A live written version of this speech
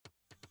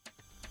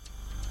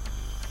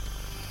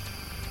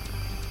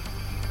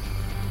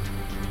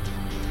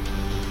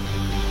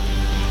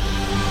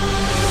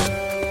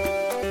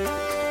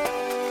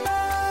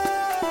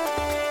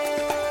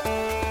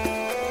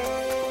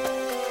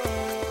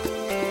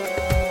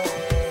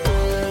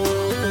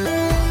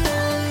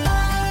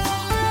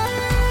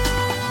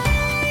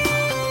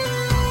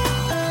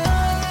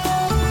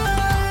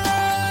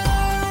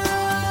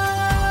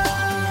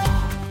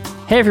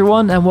Hey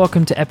everyone, and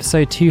welcome to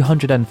episode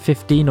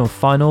 215 of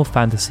Final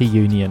Fantasy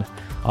Union.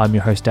 I'm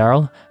your host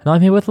Daryl, and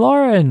I'm here with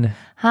Lauren.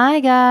 Hi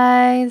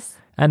guys.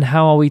 And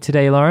how are we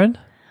today, Lauren?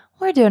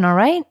 We're doing all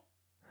right.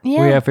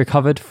 Yeah. We have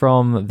recovered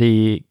from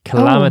the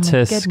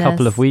calamitous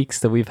couple of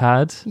weeks that we've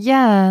had.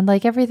 Yeah,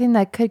 like everything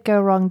that could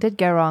go wrong did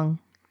go wrong.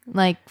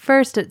 Like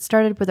first it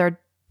started with our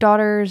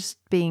daughters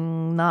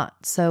being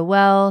not so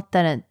well,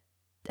 then it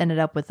ended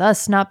up with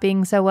us not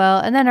being so well,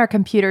 and then our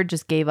computer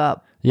just gave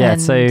up. Yeah,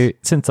 so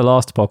since the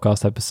last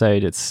podcast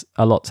episode, it's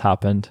a lot's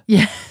happened.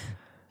 Yeah,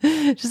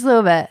 just a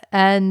little bit.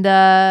 And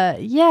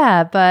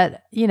yeah,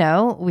 but you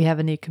know, we have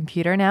a new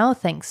computer now,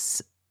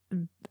 thanks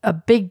a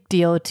big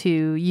deal to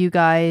you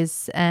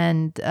guys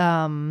and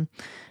the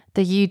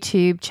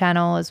YouTube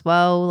channel as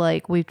well.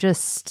 Like we've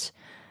just...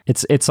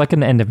 It's like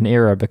an end of an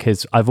era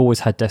because I've always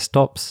had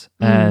desktops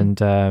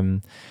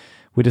and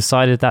we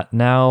decided that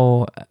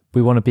now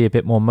we want to be a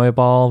bit more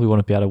mobile. We want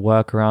to be able to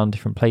work around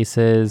different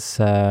places,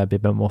 be a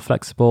bit more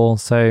flexible.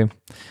 So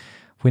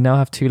we now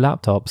have 2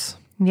 laptops.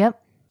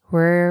 Yep.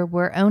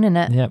 We're owning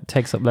it. Yep.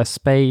 Takes up less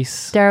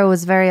space. Daryl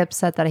was very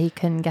upset that he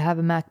couldn't have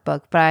a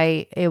MacBook,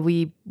 but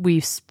we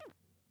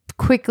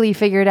quickly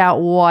figured out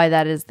why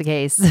that is the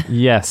case.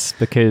 Yes,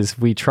 because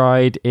we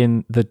tried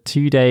in the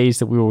 2 days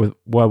that we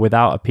were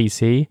without a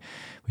PC.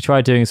 We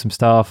tried doing some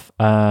stuff.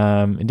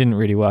 It didn't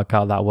really work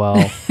out that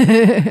well.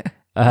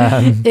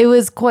 It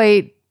was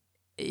quite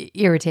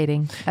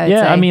irritating, I would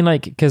say. I mean,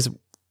 like, because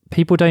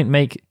people don't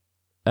make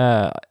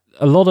a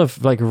lot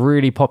of like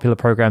really popular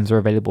programs are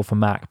available for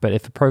Mac, but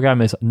if a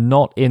program is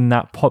not in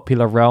that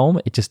popular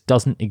realm, it just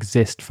doesn't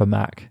exist for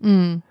Mac.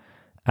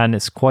 And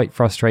it's quite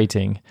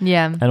frustrating.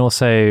 Yeah. And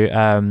also,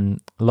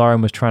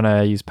 Lauren was trying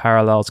to use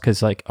Parallels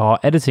because like our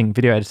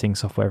video editing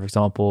software, for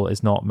example,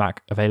 is not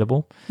Mac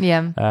available.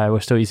 Yeah. We're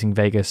still using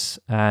Vegas,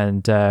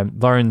 and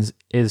Lauren's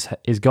is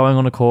going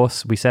on a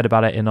course. We said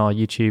about it in our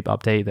YouTube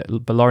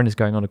update, but Lauren is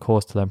going on a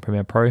course to learn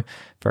Premiere Pro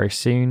very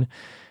soon.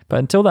 But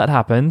until that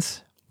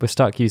happens, we're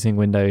stuck using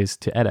Windows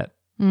to edit.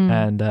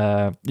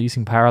 And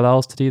using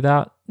Parallels to do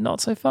that, not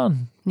so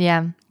fun.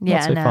 Yeah.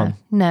 Not so fun.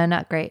 No,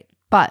 not great.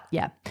 But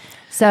yeah,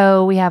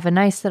 so we have a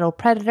nice little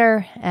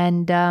Predator,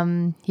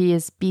 and he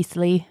is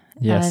beastly.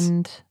 Yes,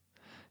 and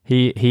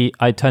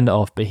I turned it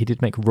off, but he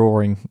did make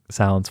roaring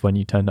sounds when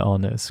you turned it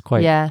on. It was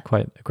quite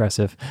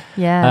aggressive.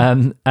 Yeah.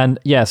 And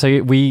yeah,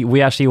 so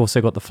we actually also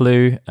got the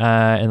flu in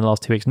the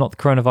last 2 weeks, not the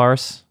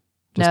coronavirus.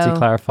 Just to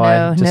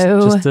clarify,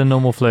 just a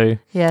normal flu.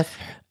 Yes.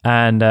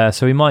 And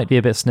so we might be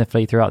a bit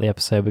sniffly throughout the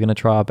episode. We're going to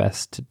try our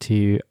best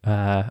to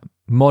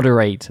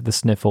moderate the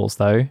sniffles,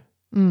 though.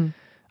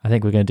 I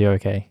think we're going to do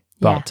okay.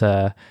 But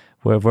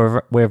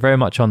we're very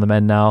much on the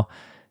mend now.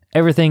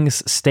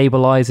 Everything's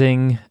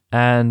stabilizing,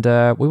 and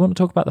we want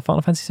to talk about the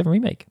Final Fantasy VII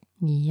Remake.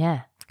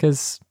 Yeah.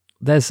 Because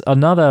there's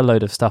another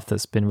load of stuff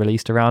that's been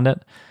released around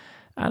it,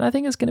 and I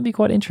think it's going to be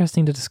quite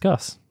interesting to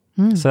discuss.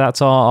 So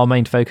that's our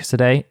main focus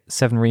today,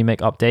 7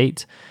 Remake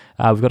update.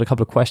 We've got a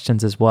couple of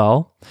questions as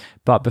well.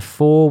 But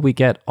before we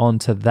get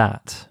onto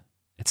that,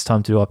 it's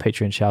time to do our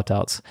Patreon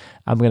shoutouts.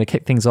 I'm going to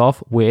kick things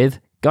off with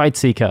Guide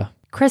Seeker,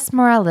 Chris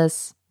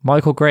Morales,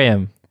 Michael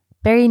Graham,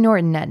 Barry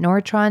Norton at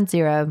Nortron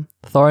 0,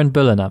 Thorin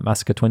Bullen at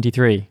Massacre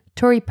 23,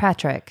 Tori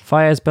Patrick,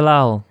 Fayez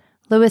Bilal,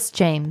 Lewis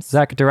James,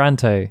 Zach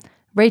Duranto,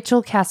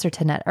 Rachel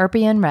Casterton at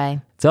Erpian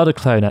Ray, Zelda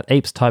Clone at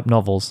Apes Type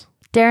Novels,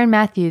 Darren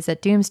Matthews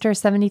at Doomster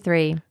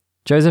 73,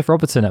 Joseph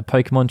Robertson at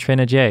Pokemon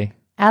Trainer J,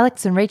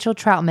 Alex and Rachel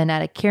Troutman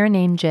at Akira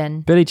Name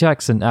Jin, Billy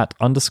Jackson at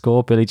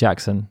 _Billy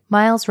Jackson,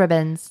 Miles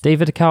Ribbons,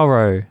 David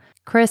Calro,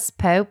 Chris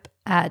Pope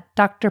at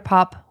Dr.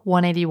 Pop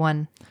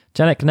 181,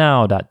 Janek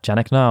Naud at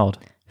Janek Naud,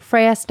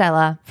 Freya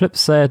Stella, Flip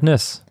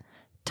Sadness,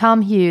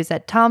 Tom Hughes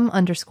at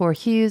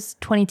Tom_Hughes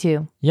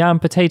 22, Yam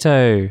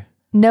Potato,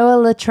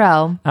 Noah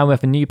Luttrell, and we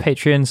have a new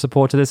Patreon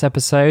supporter this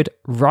episode,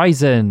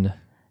 Ryzen.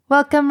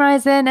 Welcome,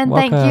 Ryzen, and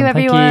Welcome. thank you,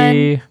 everyone. Thank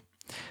you.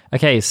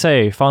 Okay,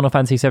 so Final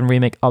Fantasy VII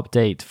Remake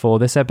update for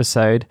this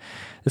episode.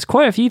 There's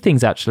quite a few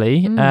things,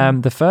 actually.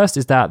 The first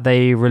is that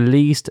they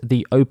released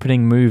the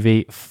opening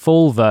movie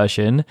full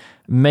version.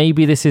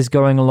 Maybe this is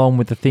going along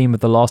with the theme of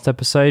the last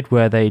episode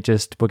where they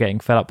just were getting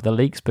fed up with the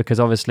leaks, because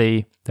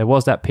obviously there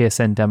was that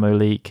PSN demo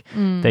leak.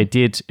 They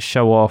did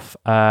show off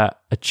a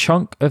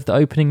chunk of the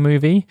opening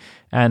movie,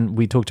 and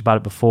we talked about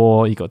it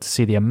before. You got to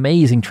see the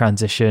amazing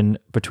transition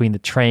between the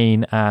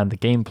train and the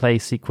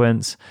gameplay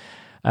sequence.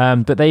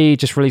 But they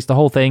just released the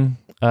whole thing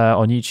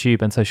on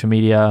YouTube and social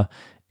media.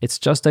 It's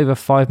just over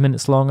 5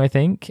 minutes long, I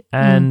think,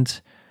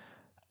 and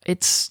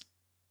it's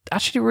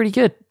actually really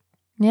good.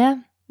 Yeah,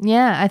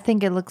 I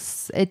think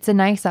it's a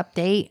nice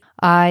update.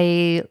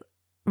 I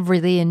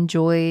really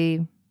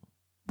enjoy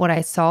what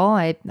I saw.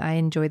 I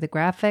enjoy the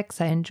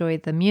graphics. I enjoy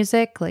the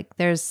music. Like,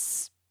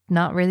 there's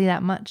not really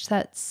that much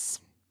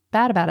that's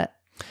bad about it.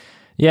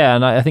 Yeah,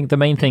 and I think the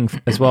main thing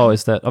as well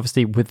is that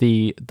obviously with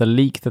the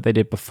leak that they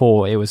did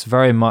before, it was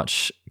very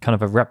much kind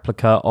of a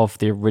replica of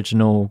the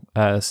original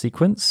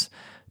sequence,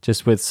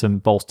 just with some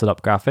bolstered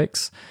up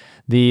graphics.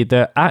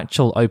 The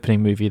actual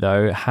opening movie,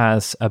 though,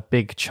 has a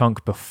big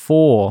chunk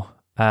before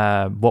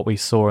what we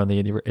saw in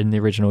the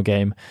original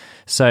game.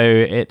 So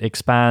it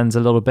expands a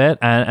little bit,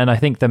 and I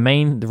think the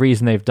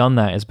reason they've done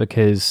that is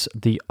because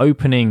the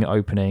opening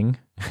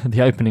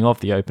the opening of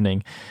the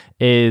opening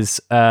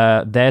is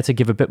there to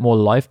give a bit more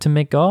life to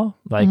Midgar.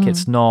 Like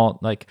it's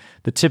not like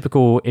the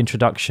typical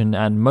introduction,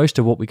 and most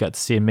of what we get to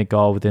see in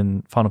Midgar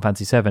within Final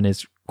Fantasy VII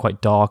is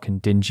quite dark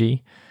and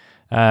dingy.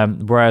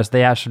 Whereas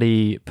they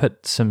actually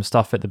put some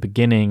stuff at the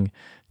beginning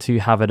to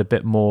have it a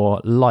bit more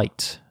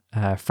light,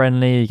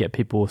 friendly. You get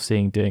people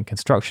doing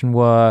construction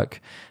work.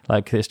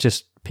 Like it's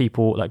just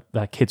people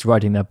like kids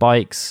riding their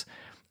bikes.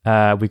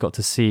 We got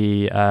to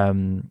see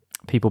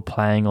people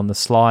playing on the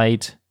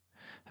slide.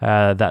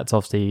 That's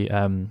obviously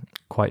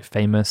quite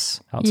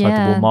famous outside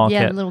the Wall Market.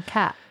 Yeah, little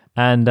cat.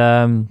 And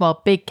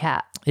big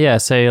cat. Yeah,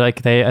 so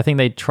like I think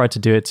they tried to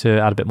do it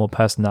to add a bit more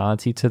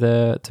personality to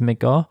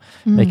Midgar,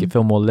 make it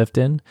feel more lived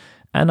in.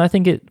 And I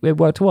think it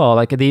worked well.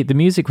 Like the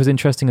music was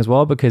interesting as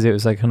well because it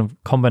was like kind of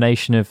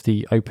combination of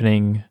the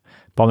opening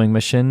bombing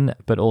mission,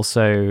 but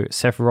also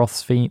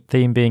Sephiroth's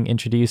theme being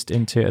introduced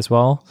into it as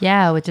well.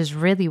 Yeah, which is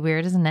really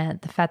weird, isn't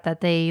it? The fact that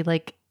they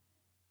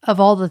of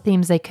all the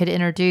themes they could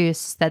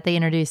introduce, that they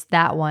introduced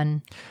that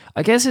one.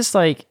 I guess it's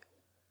like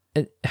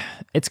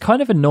it's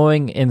kind of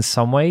annoying in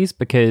some ways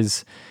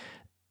because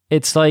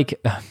it's like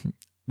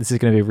this is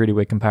going to be a really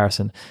weird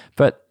comparison,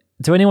 but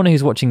to anyone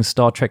who's watching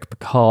Star Trek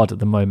Picard at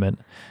the moment,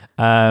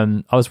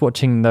 I was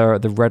watching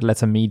the Red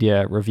Letter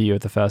Media review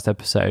of the first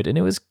episode, and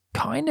it was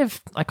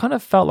I kind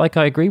of felt like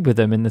I agreed with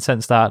them in the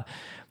sense that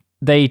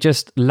they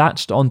just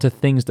latched onto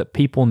things that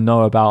people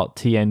know about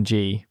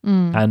TNG,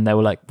 and they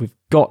were like, we've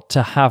got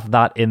to have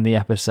that in the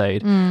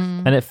episode.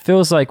 And it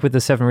feels like with the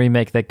 7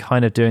 remake, they're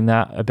kind of doing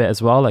that a bit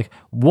as well. Like,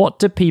 what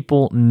do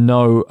people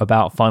know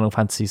about Final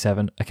Fantasy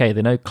 7? Okay,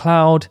 they know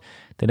Cloud,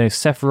 they know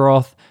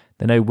Sephiroth,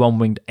 they know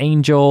One-Winged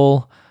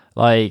Angel.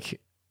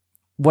 Like,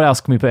 what else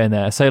can we put in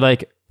there? So,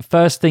 like,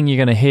 first thing you're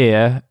going to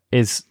hear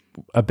is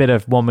a bit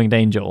of One-Winged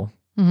Angel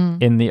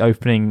in the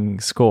opening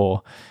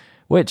score,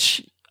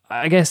 which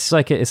I guess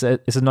like it's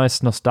a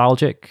nice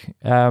nostalgic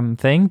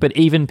thing. But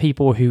even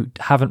people who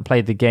haven't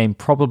played the game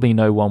probably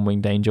know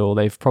One-Winged Angel.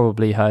 They've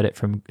probably heard it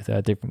from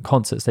different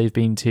concerts they've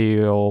been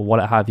to or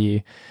what have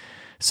you.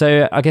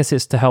 So I guess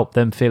it's to help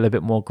them feel a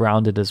bit more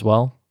grounded as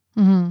well.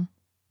 Mm-hmm.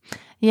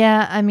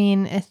 Yeah, I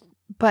mean,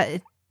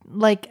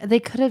 like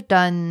they could have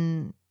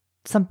done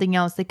something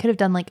else. They could have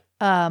done like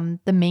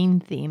the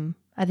main theme.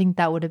 I think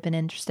that would have been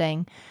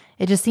interesting.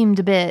 It just seemed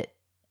a bit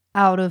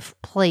out of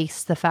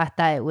place, the fact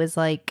that it was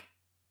like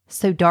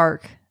so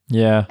dark.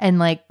 Yeah. And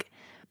like,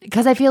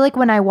 because I feel like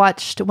when I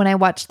watched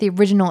the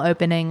original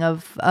opening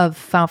of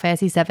Final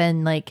Fantasy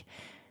VII, like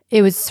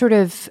it was sort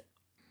of,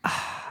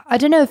 I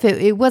don't know if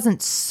it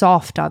wasn't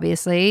soft,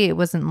 obviously. It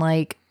wasn't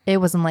like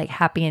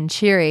happy and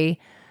cheery,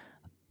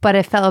 but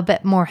it felt a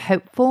bit more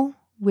hopeful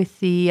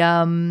with the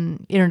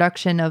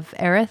introduction of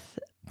Aerith.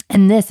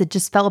 And this, it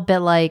just felt a bit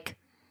like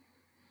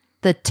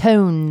the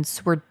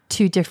tones were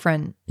too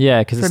different. Yeah,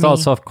 because it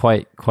starts off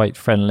quite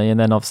friendly, and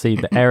then obviously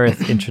the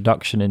Aerith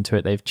introduction into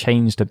it, they've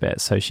changed a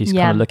bit. So she's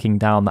kind of looking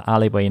down the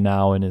alleyway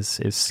now and is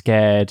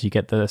scared. You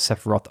get the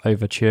Sephiroth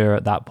overture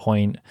at that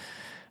point.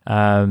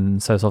 So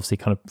it's obviously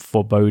kind of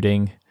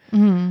foreboding.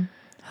 Mm-hmm.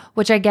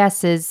 Which I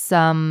guess is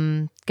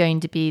going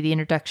to be the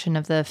introduction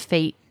of the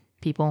Fate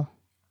people.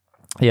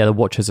 Yeah, the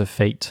Watchers of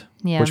Fate.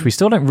 Yeah. Which we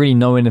still don't really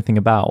know anything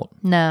about.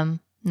 No,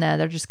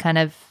 they're just kind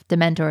of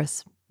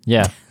Dementors.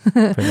 Yeah,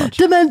 pretty much.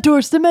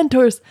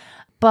 Dementors.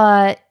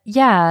 But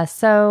yeah,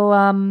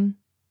 so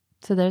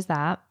there's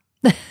that.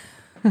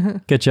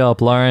 Good job,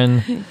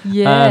 Lauren.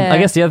 Yeah. I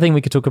guess the other thing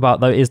we could talk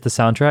about though is the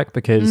soundtrack,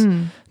 because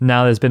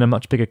now there's been a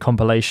much bigger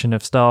compilation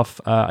of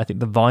stuff. I think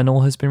the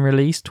vinyl has been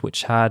released,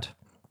 which had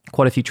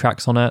quite a few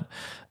tracks on it.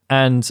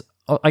 And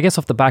I guess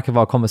off the back of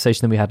our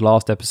conversation that we had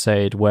last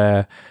episode,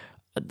 where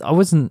I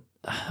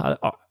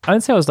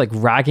don't say I was like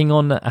ragging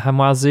on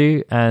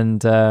Hamazu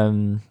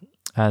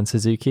and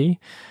Suzuki.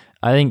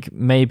 I think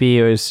maybe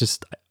it was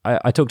just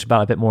I talked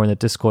about it a bit more in the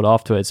Discord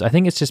afterwards. I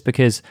think it's just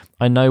because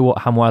I know what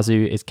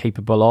Hamazu is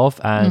capable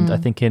of, and I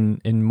think in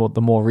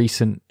the more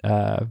recent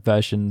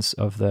versions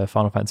of the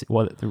Final Fantasy,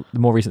 the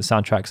more recent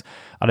soundtracks,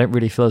 I don't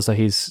really feel as though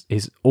he's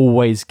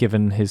always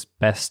given his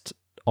best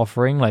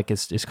offering. Like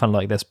it's kind of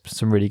like there's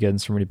some really good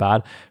and some really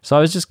bad. So I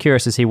was just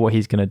curious to see what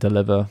he's going to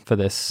deliver for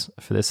this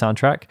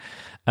soundtrack.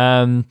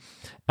 And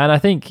I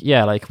think,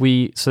 yeah, like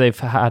so they've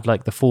had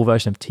like the full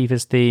version of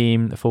Tifa's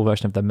theme, the full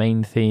version of the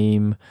main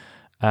theme.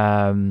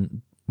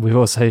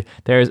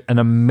 There is an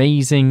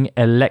amazing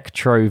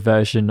electro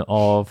version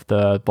of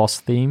the boss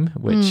theme,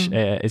 which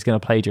is going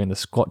to play during the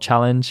squat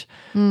challenge.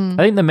 I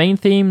think the main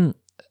theme,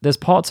 there's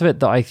parts of it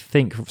that I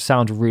think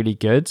sound really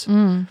good.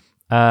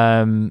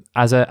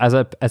 As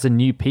a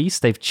new piece,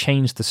 they've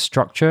changed the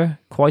structure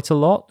quite a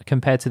lot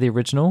compared to the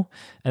original.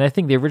 And I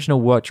think the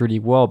original worked really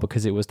well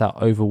because it was that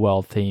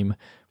overworld theme.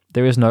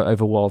 There is no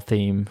overworld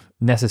theme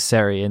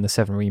necessary in the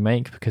 7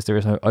 remake because there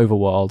is no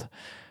overworld.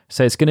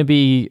 So it's going to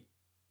be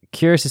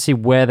curious to see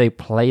where they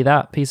play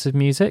that piece of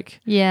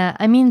music. Yeah,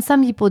 I mean,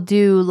 some people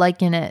do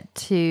liken it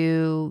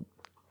to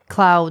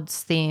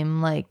Cloud's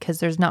theme, like, because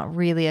there's not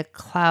really a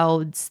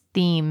Cloud's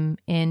theme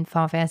in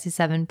Final Fantasy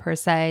VII per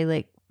se.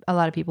 Like, a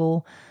lot of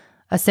people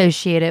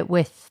associate it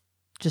with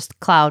just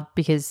Cloud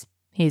because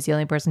he's the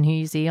only person who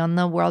you see on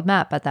the world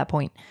map at that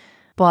point.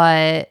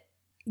 But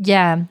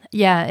yeah,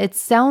 it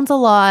sounds a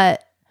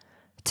lot,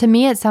 to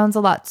me, it sounds a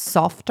lot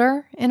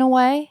softer in a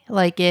way.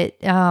 Like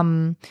it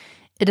doesn't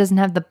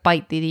have the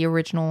bite that the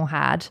original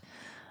had,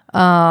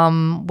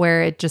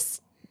 where it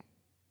just,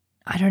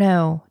 I don't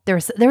know. There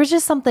was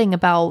just something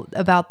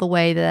about the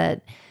way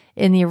that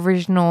in the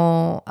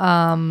original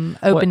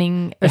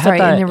opening, in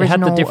the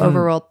original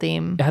overworld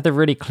theme, it had the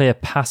really clear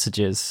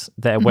passages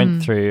that it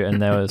went through,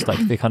 and there was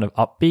like the kind of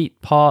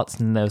upbeat parts,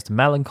 and there was the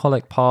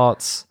melancholic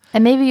parts.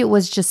 And maybe it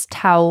was just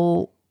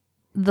how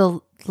the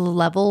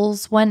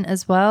levels went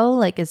as well,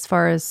 like as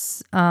far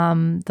as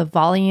the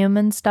volume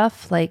and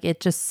stuff. Like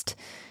it just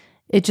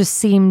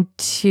seemed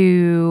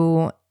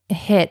to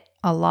hit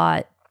a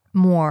lot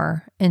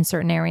more in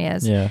certain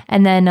areas. Yeah.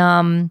 And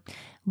then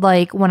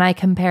like when I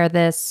compare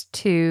this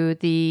to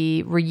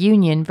the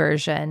reunion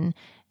version,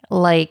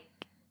 like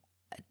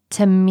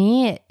to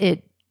me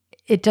it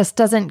just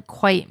doesn't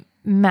quite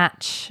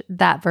match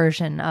that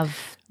version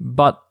of.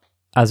 But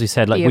as we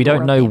said, like we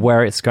don't know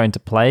where it's going to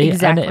play,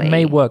 exactly. And it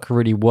may work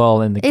really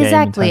well in the game in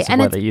terms of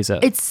where they use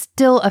it. It's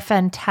still a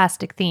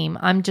fantastic theme.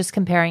 I'm just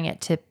comparing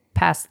it to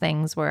past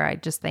things where I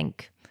just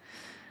think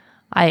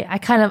I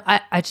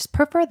just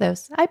prefer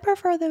those. I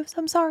prefer those.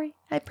 I'm sorry.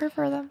 I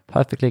prefer them.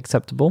 Perfectly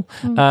acceptable.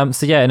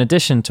 So yeah, in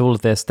addition to all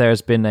of this,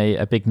 there's been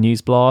a big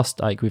news blast.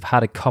 Like we've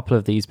had a couple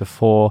of these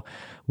before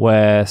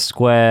where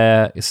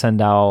Square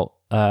send out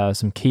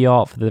some key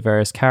art for the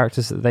various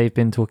characters that they've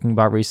been talking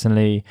about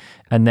recently.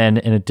 And then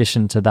in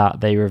addition to that,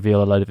 they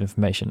reveal a load of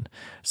information.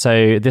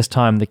 So this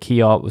time the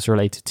key art was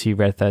related to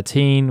Red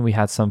 13. We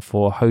had some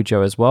for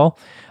Hojo as well.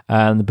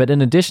 But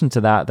in addition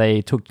to that,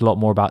 they talked a lot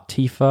more about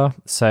Tifa.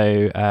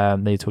 So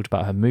they talked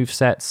about her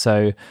moveset.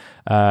 So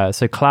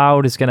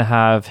Cloud is going to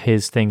have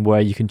his thing where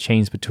you can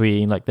change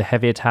between like the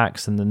heavy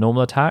attacks and the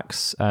normal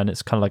attacks. And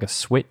it's kind of like a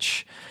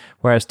switch.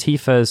 Whereas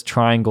Tifa's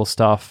triangle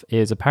stuff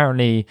is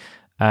apparently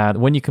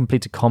when you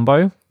complete a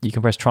combo, you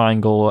can press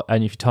triangle,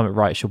 and if you time it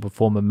right, she'll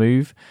perform a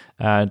move.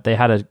 They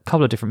had a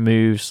couple of different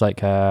moves,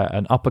 like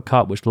an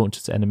uppercut, which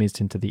launches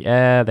enemies into the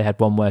air. They had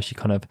one where she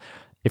kind of,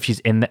 if she's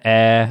in the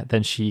air,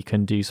 then she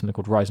can do something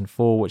called rise and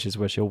fall, which is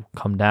where she'll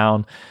come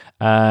down.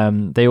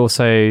 They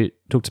also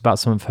talked about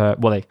some of her,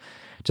 well, they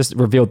just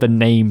revealed the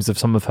names of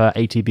some of her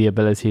ATB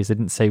abilities. They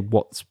didn't say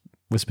what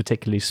was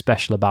particularly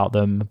special about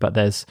them, but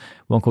there's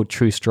one called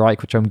True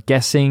Strike, which I'm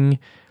guessing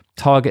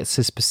targets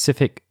a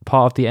specific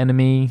part of the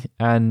enemy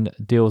and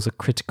deals a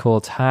critical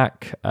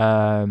attack.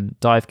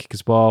 Dive kick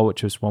as well,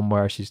 which was one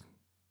where she's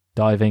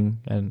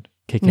diving and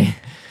kicking.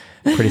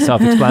 Pretty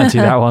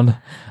self-explanatory, that one.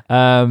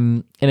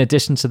 In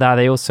addition to that,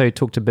 they also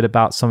talked a bit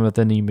about some of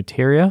the new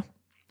materia.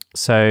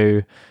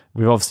 So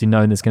we've obviously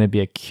known there's going to be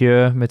a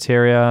cure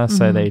materia.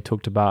 So they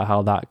talked about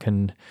how that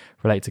can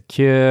relate to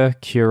cure,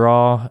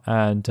 cure,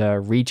 and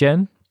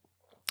regen.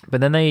 But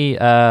then they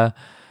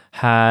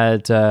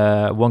had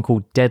one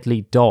called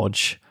Deadly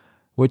Dodge,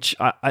 which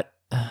I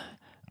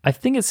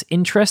think it's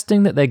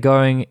interesting that they're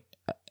going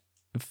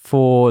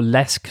for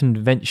less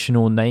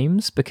conventional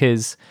names,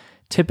 because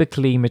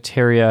typically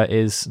materia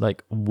is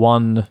like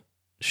one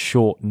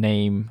short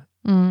name.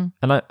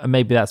 And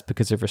maybe that's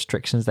because of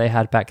restrictions they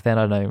had back then.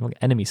 I don't know.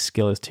 Enemy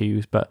skill is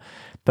two, but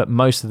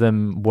most of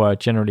them were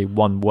generally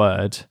one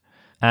word.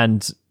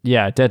 And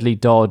yeah, Deadly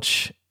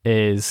Dodge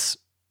is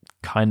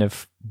kind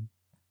of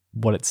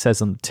what it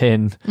says on the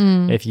tin.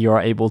 If you are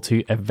able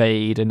to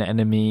evade an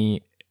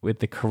enemy with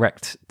the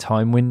correct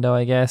time window,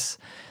 I guess,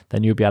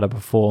 then you'll be able to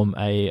perform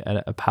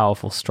a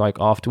powerful strike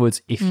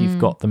afterwards if you've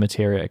got the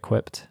materia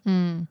equipped.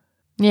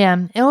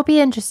 Yeah, it will be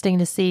interesting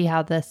to see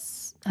how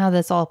this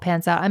all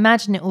pans out. I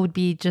imagine it would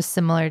be just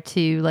similar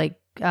to like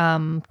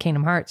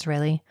Kingdom Hearts,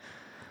 really,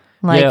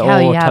 like how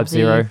you have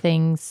the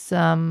things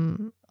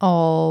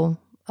all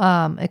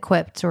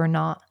equipped or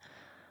not.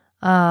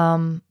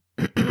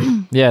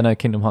 Yeah, no,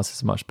 Kingdom Hearts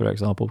is a much better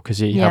example, because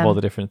you have all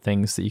the different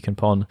things that you can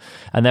pawn,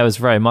 and there was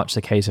very much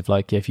the case of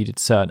like if you did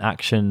certain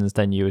actions,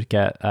 then you would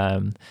get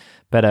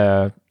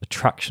better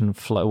attraction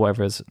flow,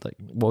 whatever is, like,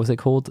 what was it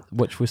called?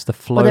 Which was the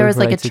flow? Well, there was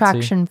like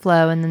attraction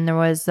flow, and then there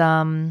was there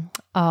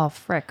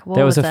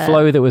was a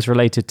flow that was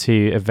related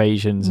to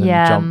evasions and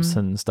jumps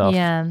and stuff.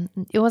 Yeah,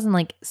 it wasn't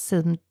like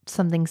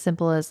something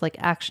simple as like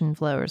action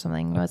flow or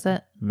something, was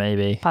it?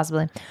 Maybe,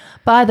 possibly,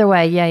 but either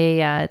way,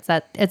 yeah. It's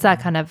that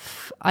kind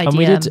of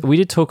idea. And we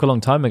did talk a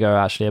long time ago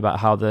actually about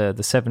how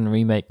the 7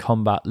 remake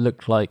combat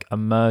looked like a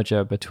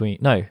merger between.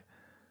 No,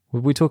 were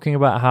we talking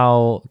about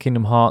how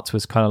Kingdom Hearts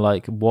was kind of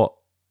like what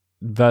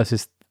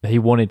versus he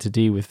wanted to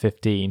do with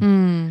 15,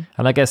 and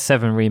I guess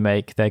 7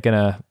 remake,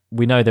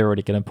 we know they're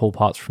already going to pull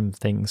parts from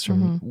things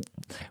from.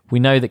 We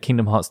know that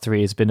Kingdom Hearts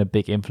 3 has been a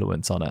big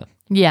influence on it.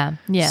 Yeah.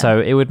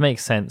 So it would make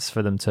sense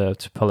for them to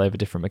pull over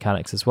different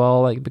mechanics as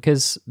well, like,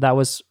 because that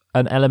was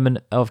an element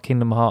of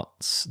Kingdom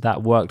Hearts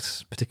that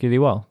worked particularly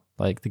well.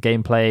 Like the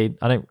gameplay,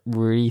 I don't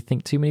really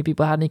think too many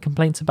people had any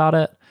complaints about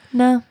it.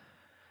 No,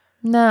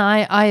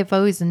 I've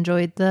always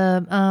enjoyed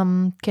the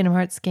Kingdom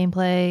Hearts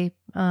gameplay,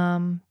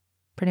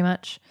 pretty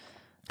much.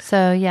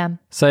 So yeah.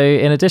 So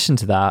in addition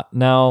to that,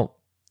 now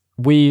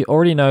we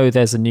already know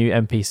there's a new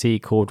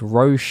NPC called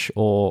Roche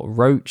or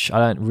Roach. I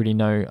don't really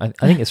know.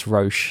 I think it's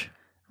Roche.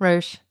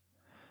 Roche.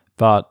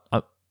 But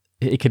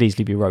it could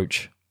easily be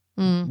Roach.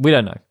 We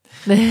don't know.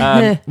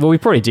 Well, we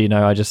probably do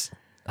know. I just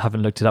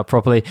haven't looked it up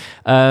properly.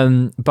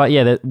 But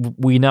yeah,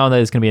 we now know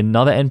there's going to be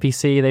another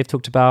NPC they've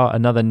talked about,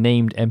 another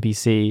named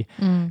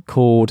NPC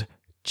called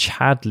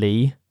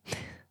Chadley.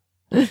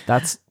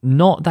 That's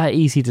not that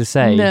easy to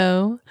say.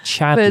 No.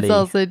 Chadley. But it's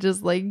also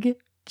just like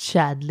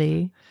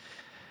Chadley.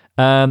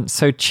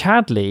 So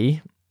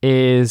Chadley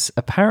is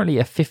apparently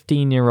a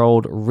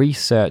 15-year-old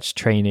research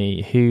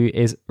trainee who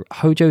is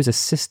Hojo's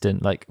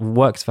assistant, like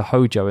works for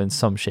Hojo in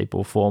some shape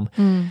or form.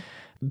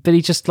 But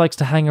he just likes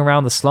to hang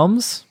around the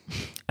slums.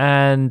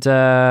 And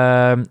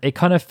it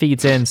kind of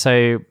feeds in.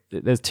 So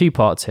there's two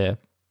parts here.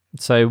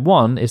 So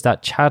one is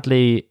that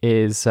Chadley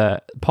is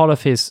part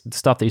of his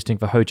stuff that he's doing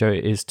for Hojo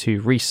is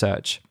to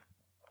research.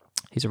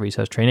 He's a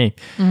research trainee.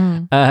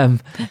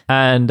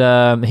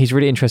 And he's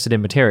really interested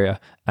in materia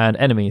and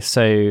enemies.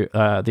 So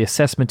the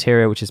assess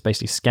materia, which is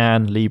basically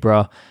scan,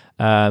 Libra,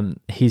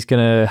 he's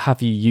going to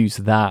have you use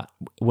that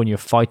when you're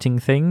fighting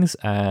things.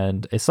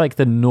 And it's like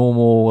the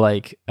normal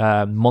like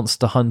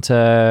Monster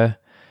Hunter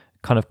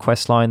kind of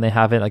quest line they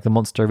have it, like the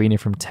Monster Arena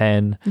from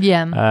 10.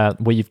 Yeah.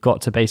 Where you've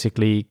got to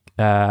basically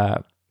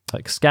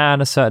like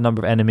scan a certain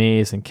number of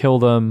enemies and kill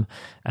them,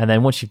 and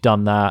then once you've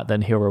done that,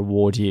 then he'll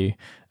reward you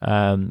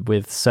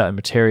with certain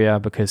materia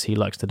because he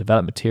likes to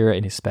develop materia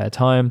in his spare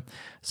time.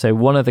 So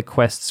one of the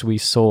quests we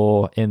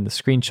saw in the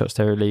screenshots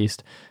they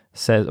released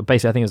says,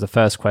 basically I think it was the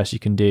first quest you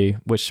can do,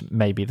 which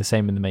may be the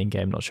same in the main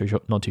game, not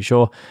too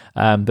sure,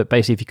 but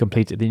basically if you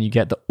complete it, then you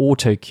get the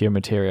auto cure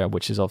materia,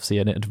 which is obviously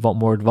a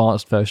more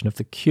advanced version of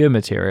the cure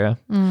materia.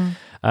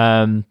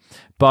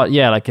 But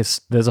yeah, like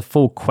there's a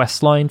full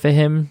quest line for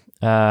him.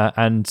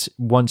 And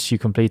once you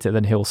complete it,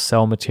 then he'll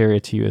sell materia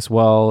to you as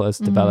well as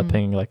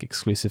developing like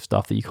exclusive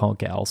stuff that you can't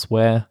get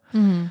elsewhere.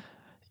 Kind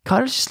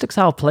of just looks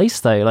out of place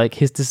though. Like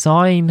his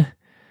design,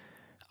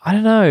 I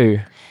don't know.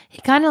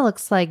 He kind of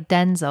looks like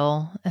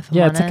Denzel, if I'm honest.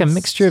 honest. It's like a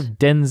mixture of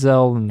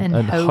Denzel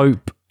and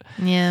Hope.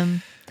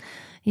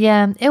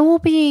 Yeah. It will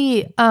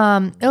be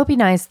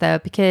nice though,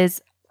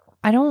 because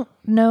I don't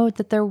know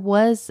that there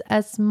was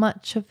as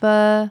much of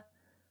a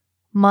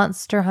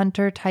Monster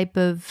Hunter type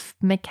of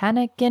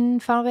mechanic in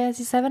Final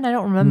Fantasy VII. I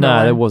don't remember.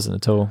 No, there wasn't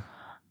at all.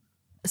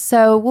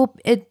 So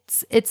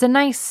it's a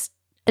nice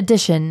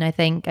addition. I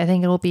think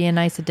it will be a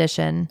nice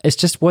addition. It's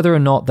just whether or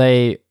not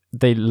they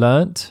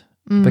learnt,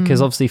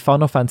 because obviously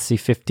Final Fantasy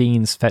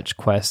 15's fetch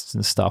quests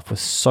and stuff was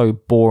so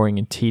boring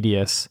and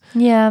tedious.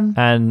 Yeah,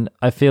 and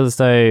I feel as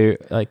though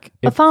like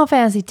but Final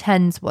Fantasy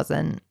X's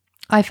wasn't.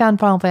 I found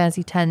Final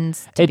Fantasy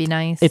X's to be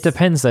nice. It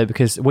depends though,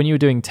 because when you were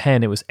doing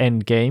 10, it was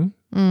end game.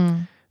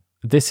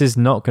 This is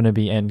not going to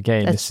be end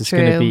game. That's this is true.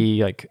 going to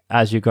be like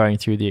as you're going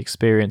through the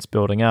experience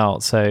building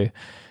out. So,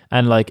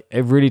 and like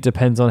it really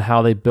depends on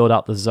how they build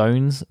out the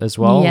zones as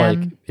well. Yeah.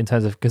 Like in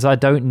terms of, because I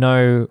don't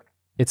know,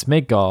 it's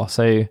Midgar,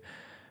 so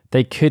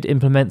they could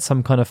implement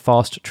some kind of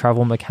fast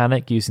travel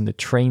mechanic using the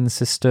train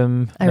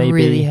system. Maybe. I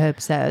really hope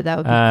so. That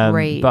would be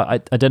great.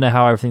 But I don't know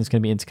how everything's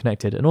going to be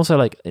interconnected. And also,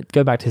 like,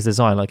 go back to his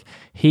design. Like,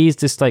 he's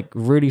this like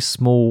really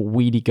small,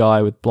 weedy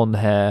guy with blonde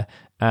hair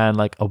and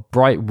like a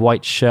bright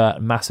white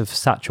shirt, massive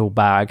satchel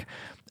bag.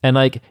 And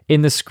like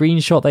in the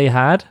screenshot they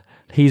had,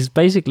 he's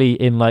basically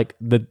in like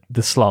the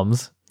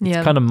slums.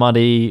 It's kind of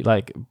muddy,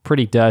 like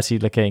pretty dirty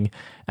looking.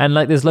 And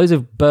like there's loads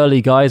of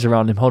burly guys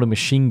around him holding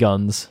machine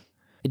guns.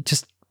 It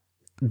just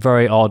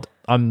very odd.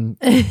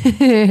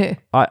 It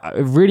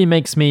really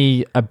makes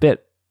me a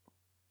bit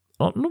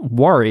not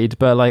worried,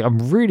 but like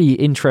I'm really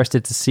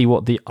interested to see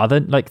what the other,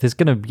 like there's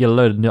going to be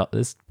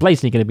there's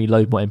blatantly going to be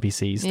loads more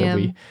NPCs that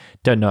we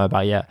don't know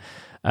about yet.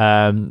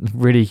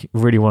 Really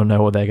want to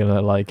know what they're going to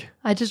look like.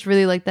 I just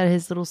really like that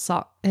his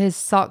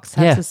socks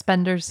have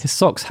suspenders. His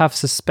socks have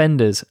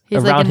suspenders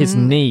around his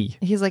knee.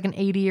 He's like an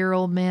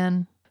 80-year-old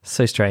man.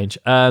 So strange.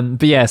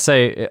 But yeah,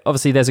 so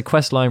obviously there's a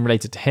quest line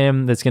related to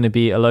him. There's going to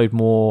be a load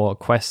more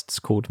quests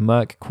called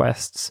Merc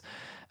quests.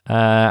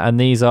 And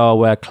these are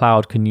where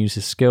Cloud can use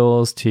his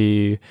skills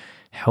to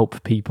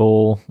help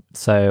people.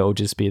 So it'll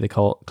just be the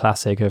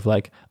classic of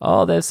like,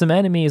 oh, there's some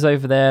enemies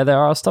over there that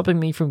are stopping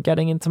me from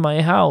getting into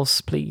my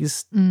house.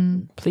 Please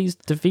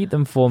defeat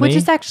them for me. Which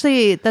is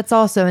actually, that's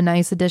also a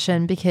nice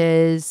addition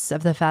because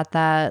of the fact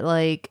that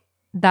like,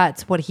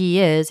 that's what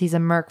he is. He's a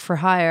merc for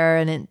hire.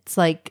 And it's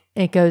like,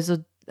 it goes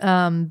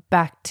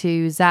back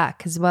to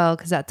Zack as well,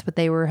 because that's what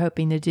they were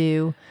hoping to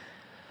do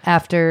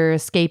after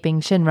escaping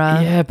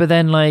Shinra. Yeah, but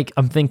then like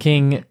I'm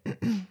thinking,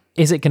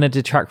 is it going to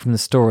detract from the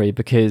story?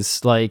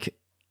 Because like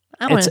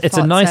it's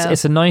a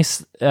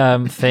nice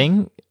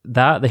thing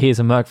that he is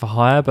a merc for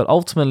hire, but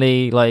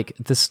ultimately like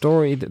the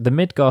story, the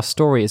Midgar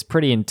story is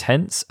pretty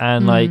intense,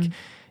 and like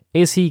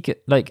is he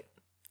like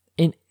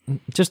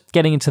just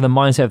getting into the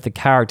mindset of the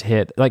character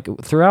here, like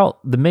throughout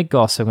the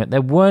Midgar segment,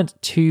 there weren't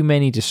too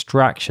many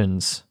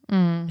distractions.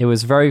 It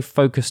was very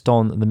focused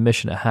on the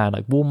mission at hand.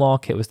 Like Wall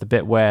Market was the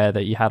bit where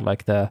that you had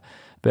like the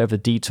bit of a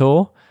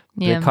detour.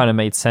 Yeah. It kind of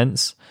made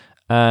sense.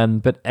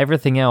 But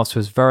everything else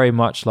was very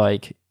much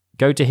like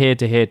go to here,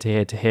 to here, to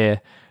here, to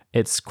here.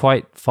 It's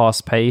quite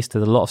fast paced.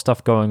 There's a lot of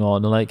stuff going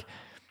on. And like,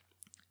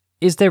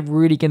 is there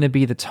really going to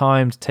be the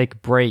time to take a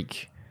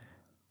break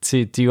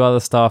to do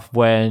other stuff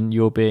when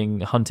you're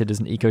being hunted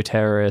as an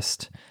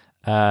eco-terrorist?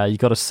 You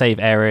got to save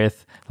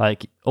Aerith.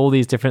 Like all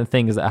these different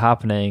things that are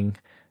happening.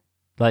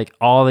 Like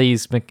are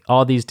these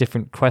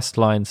different quest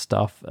line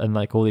stuff and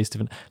like all these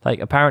different,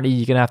 like apparently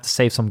you're gonna have to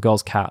save some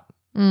girl's cat.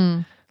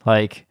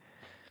 Like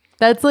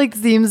that's like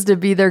seems to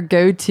be their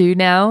go-to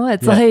now.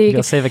 It's you like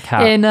gotta save a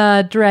cat in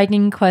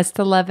Dragon Quest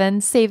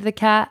 11, save the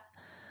cat.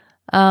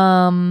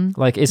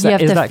 Like is you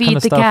that have to that feed kind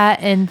of the stuff?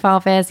 cat in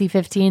Final Fantasy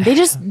 15.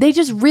 They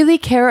just really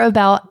care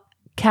about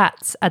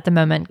cats at the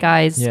moment,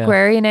 guys. Yeah.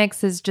 Square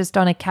Enix is just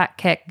on a cat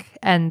kick,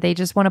 and they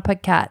just want to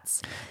put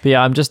cats. But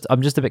yeah, I'm just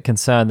a bit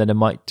concerned that it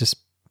might just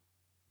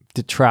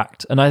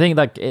detract. And I think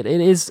like it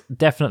is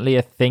definitely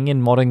a thing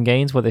in modern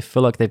games where they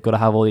feel like they've got to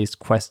have all these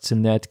quests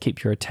in there to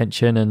keep your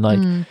attention. And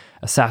like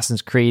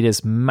Assassin's Creed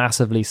has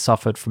massively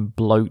suffered from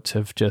bloat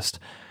of just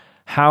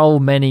how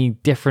many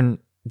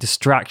different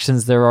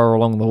distractions there are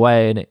along the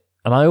way. And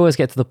I always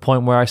get to the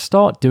point where I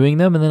start doing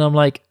them and then I'm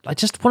like, I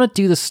just want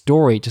to do the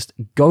story. Just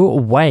go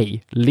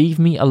away. Leave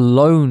me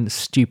alone,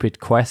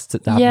 stupid quests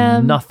that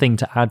have nothing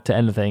to add to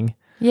anything.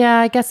 Yeah,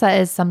 I guess that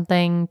is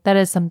something that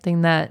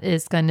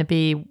is going to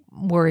be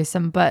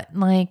worrisome, but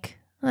like,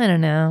 I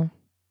don't know.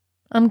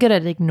 I'm good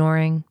at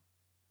ignoring.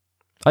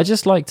 I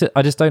just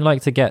don't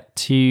like to get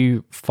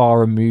too far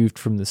removed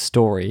from the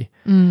story.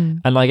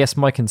 And I guess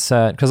my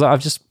concern, because I've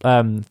just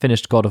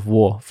finished God of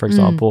War, for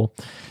example,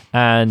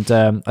 and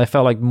I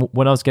felt like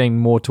when I was getting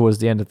more towards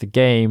the end of the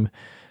game,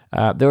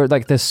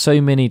 there's so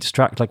many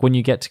like when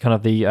you get to kind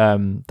of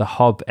the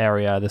hub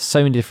area, there's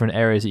so many different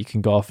areas that you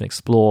can go off and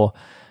explore.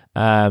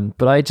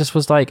 But I just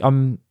was like,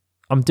 I'm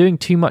doing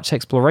too much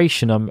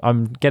exploration.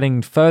 I'm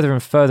getting further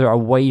and further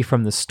away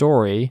from the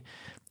story.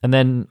 And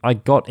then I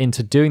got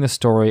into doing the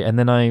story, and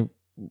then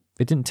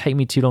it didn't take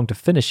me too long to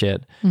finish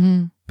it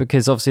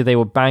because obviously they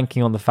were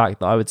banking on the fact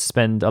that I would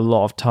spend a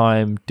lot of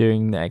time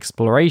doing the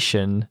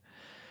exploration.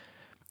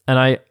 And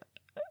I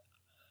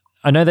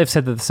know they've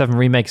said that the 7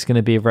 Remake is going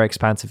to be a very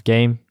expansive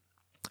game.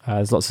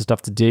 There's lots of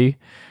stuff to do.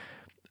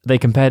 They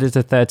compared it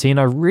to 13.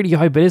 I really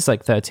hope it is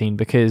like 13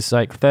 because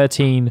like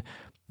 13,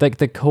 like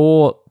the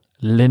core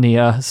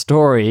linear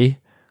story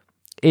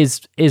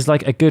is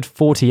like a good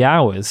 40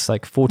 hours,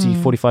 like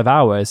 45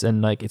 hours.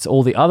 And like it's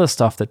all the other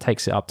stuff that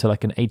takes it up to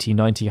like an 80,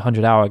 90,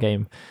 100 hour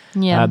game.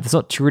 Yeah. There's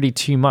not really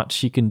too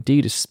much you can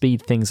do to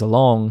speed things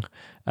along.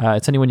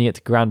 It's only when you get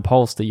to Grand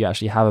Pulse that you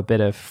actually have a bit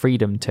of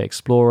freedom to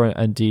explore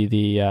and do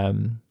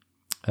the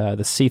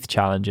Seath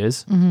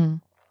challenges.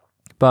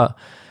 But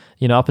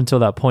you know, up until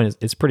that point,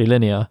 it's pretty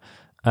linear.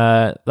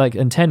 Like,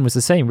 and 10 was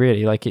the same,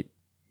 really. Like,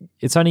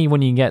 it's only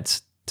when you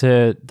get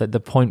to the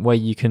point where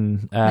you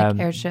can, like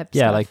airship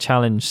stuff. like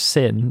challenge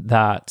Sin,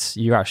 that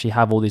you actually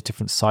have all these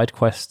different side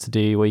quests to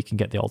do where you can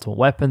get the ultimate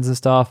weapons and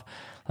stuff.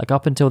 Like,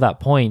 up until that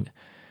point,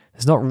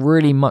 there's not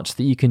really much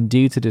that you can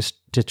do to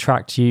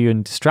detract you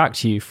and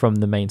distract you from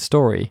the main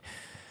story.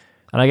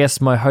 And I guess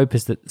my hope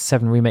is that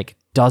 7 Remake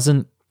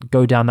doesn't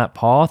go down that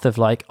path of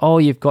like, oh,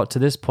 you've got to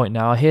this point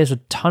now, here's a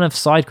ton of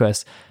side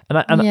quests, and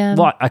I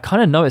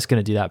kind of know it's going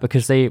to do that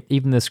because they,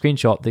 even the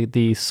screenshot,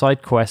 the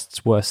side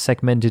quests were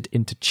segmented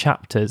into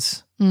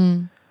chapters.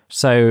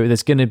 So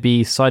there's going to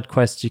be side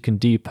quests you can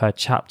do per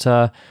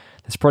chapter.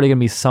 There's probably going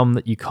to be some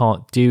that you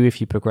can't do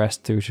if you progress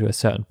through to a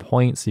certain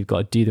point, so you've got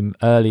to do them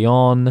early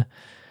on.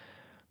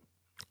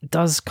 It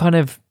does kind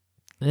of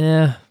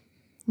I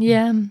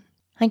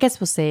guess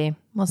we'll see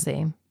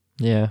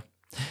yeah.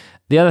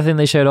 The other thing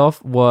they showed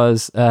off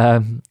was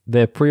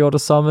their pre-order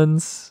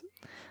summons.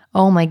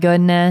 Oh my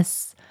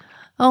goodness,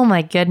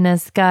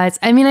 guys.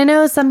 I mean, I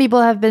know some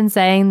people have been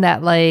saying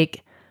that,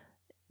 like,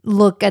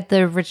 look at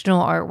the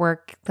original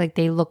artwork. Like,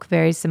 they look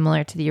very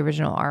similar to the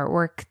original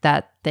artwork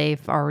that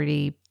they've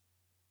already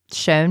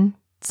shown.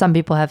 Some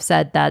people have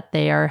said that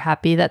they are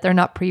happy that they're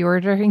not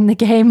pre-ordering the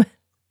game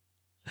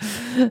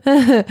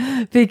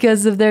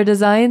because of their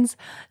designs.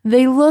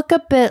 They look a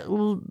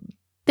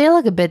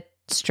bit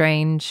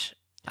strange.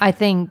 I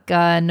think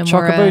Nomura...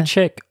 Chocobo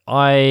Chick,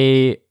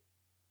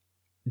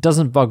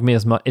 doesn't bug me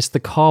as much. It's the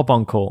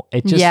carbuncle.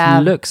 It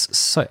just looks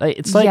so...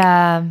 It's like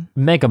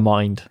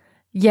Megamind.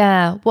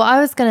 Yeah. Well, I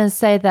was going to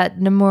say that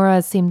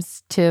Nomura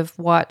seems to have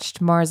watched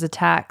Mars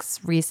Attacks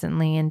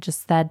recently and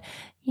just said,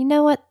 you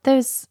know what?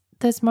 Those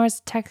Mars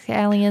Attacks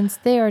aliens,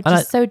 they are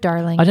just so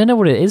darling. I don't know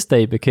what it is,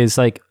 though, because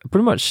like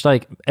pretty much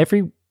like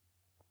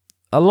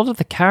a lot of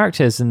the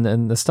characters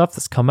and the stuff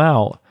that's come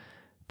out,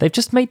 they've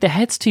just made their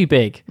heads too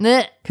big.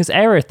 Because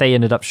Aerith, they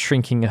ended up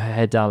shrinking her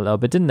head down a little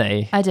bit, didn't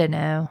they? I don't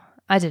know.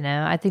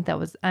 I think that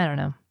was, I don't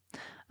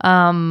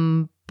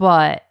know.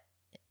 But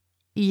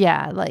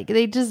yeah, like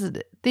they just,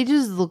 they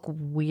just look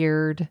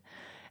weird.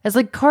 It's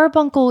like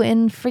Carbuncle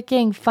in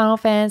freaking Final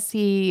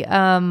Fantasy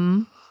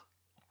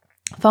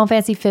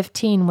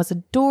 15 was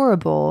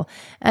adorable.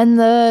 And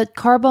the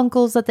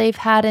carbuncles that they've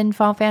had in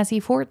Final Fantasy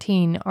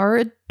 14 are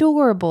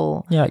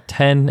adorable. Yeah, like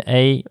 10,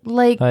 8.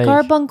 Like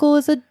Carbuncle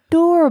is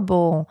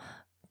adorable.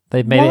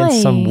 They've made it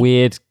in some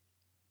weird,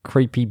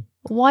 creepy,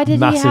 why did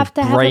massive he have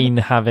to brain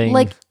have having...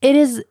 Like, it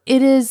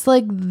is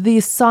like the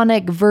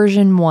Sonic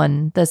version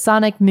 1. The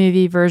Sonic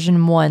movie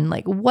version 1.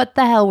 Like, what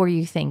the hell were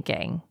you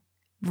thinking?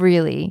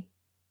 Really?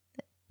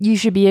 You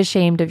should be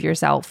ashamed of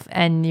yourself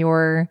and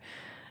your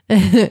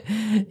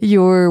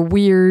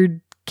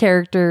weird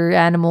character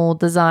animal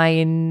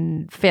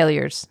design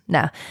failures.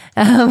 Nah.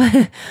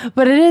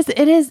 But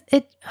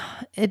it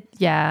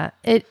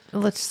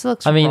looks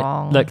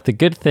wrong. Look, the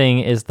good thing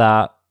is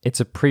that it's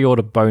a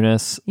pre-order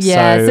bonus.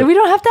 Yeah, so we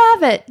don't have to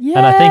have it. Yeah.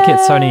 And I think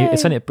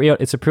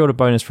it's a pre-order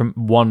bonus from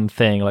one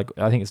thing. Like,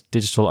 I think it's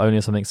digital only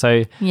or something.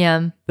 So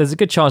yeah, there's a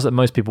good chance that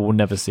most people will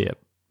never see it.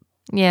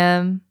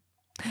 Yeah.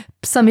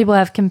 Some people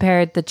have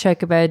compared the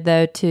Chocobo,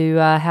 though, to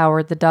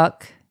Howard the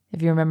Duck,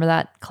 if you remember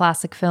that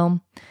classic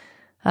film.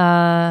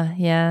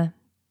 Yeah,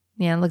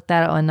 look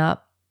that one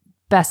up.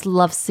 Best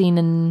love scene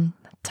in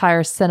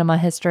entire cinema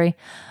history.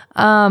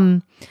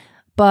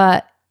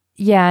 But,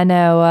 yeah,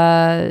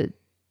 no,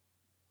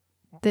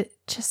 it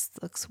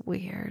just looks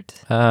weird.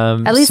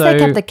 At least they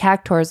kept the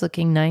cactuars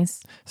looking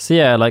nice. So,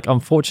 yeah, like,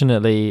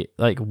 unfortunately,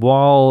 like,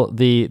 while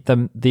the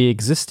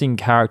existing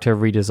character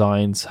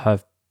redesigns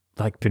have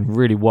like been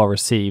really well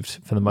received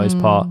for the most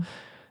part,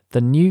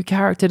 the new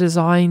character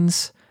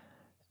designs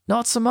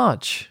not so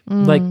much.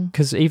 Like,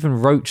 because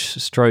even Roche,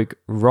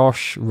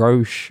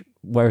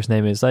 where his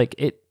name is, like,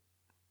 he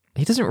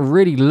doesn't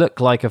really look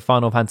like a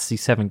Final Fantasy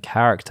VII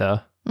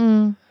character.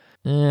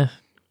 Yeah,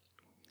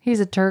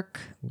 he's a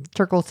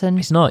Turkleton.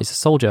 He's not, he's a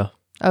soldier.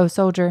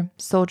 Soldierton.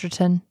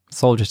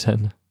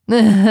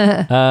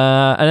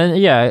 And then,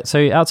 yeah,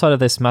 so outside of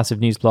this massive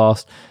news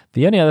blast,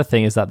 the only other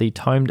thing is that the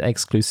timed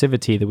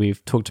exclusivity that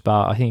we've talked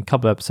about, I think a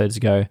couple of episodes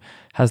ago,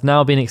 has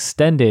now been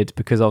extended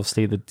because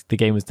obviously the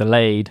game was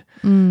delayed.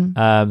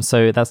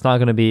 So that's now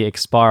going to be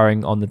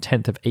expiring on the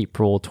 10th of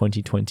April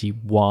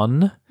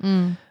 2021,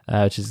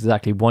 which is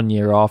exactly 1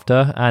 year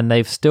after. And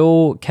they've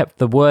still kept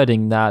the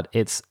wording that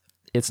it's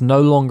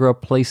no longer a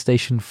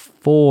PlayStation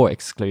 4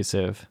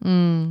 exclusive.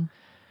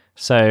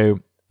 So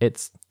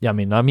it's... Yeah, I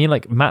mean,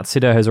 like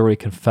Matsuda has already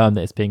confirmed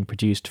that it's being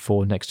produced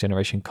for next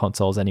generation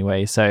consoles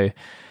anyway. So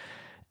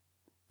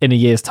in a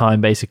year's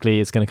time, basically,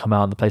 it's going to come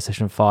out on the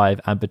PlayStation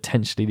 5 and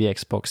potentially the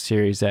Xbox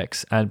Series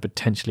X and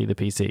potentially the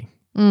PC.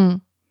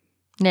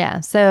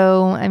 Yeah.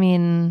 So, I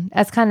mean,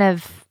 that's kind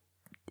of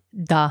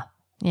duh,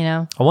 you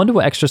know? I wonder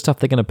what extra stuff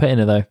they're going to put in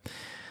it, though.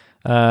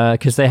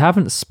 Because they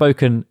haven't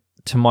spoken,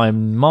 to my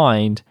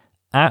mind,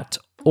 at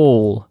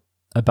all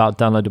about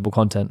downloadable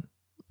content.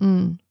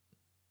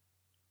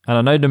 And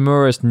I know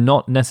Nomura's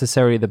not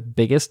necessarily the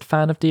biggest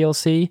fan of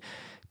DLC.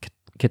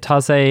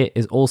 Kitase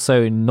is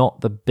also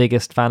not the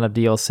biggest fan of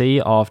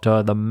DLC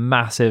after the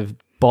massive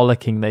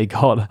bollocking they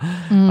got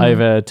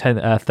over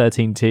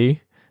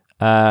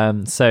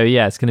 13.2. So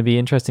yeah, it's going to be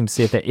interesting to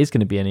see if there is going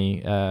to be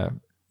any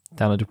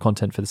downloadable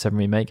content for the 7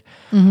 Remake.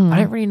 I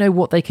don't really know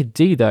what they could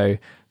do though,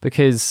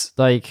 because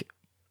like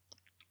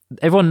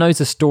everyone knows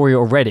the story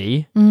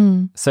already.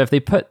 So if they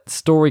put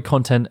story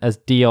content as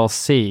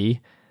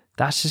DLC,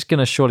 that's just going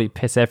to surely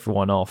piss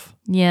everyone off.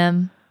 Yeah.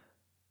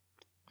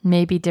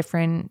 Maybe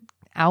different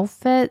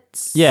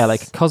outfits. Yeah,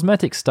 like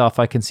cosmetic stuff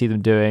I can see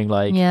them doing.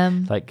 Like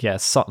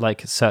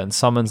certain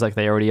summons like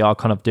they already are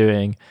kind of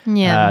doing.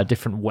 Yeah.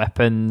 Different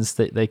weapons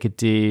that they could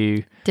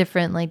do.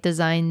 Different like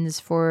designs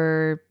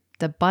for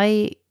the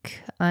bike.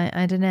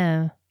 I don't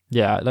know.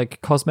 Yeah,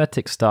 like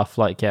cosmetic stuff,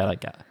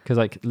 because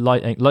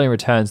Lightning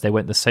Returns, they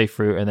went the safe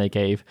route and they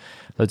gave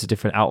loads of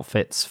different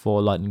outfits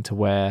for Lightning to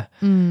wear.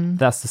 I think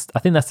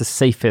that's the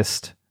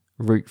safest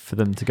route for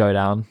them to go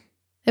down.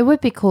 It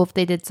would be cool if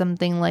they did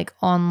something like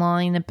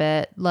online a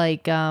bit,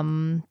 like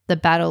the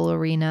battle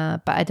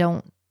arena, but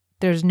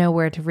there's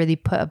nowhere to really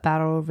put a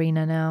battle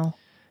arena now.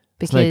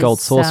 Because there's no gold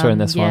saucer in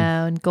this one.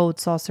 Yeah, and gold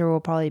saucer will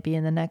probably be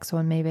in the next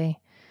one, maybe.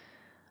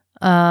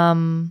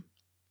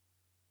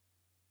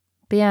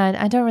 But yeah,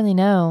 I don't really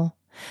know.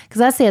 Because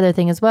that's the other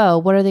thing as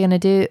well. What are they going to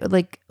do?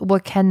 Like,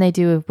 what can they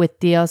do with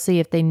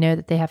DLC if they know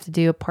that they have to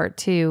do a part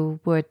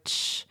 2,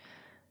 which,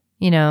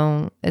 you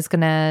know, that's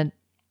going to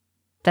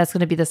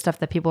be the stuff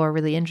that people are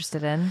really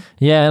interested in.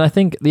 Yeah, and I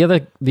think the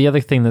other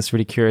thing that's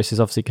really curious is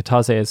obviously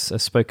Kitase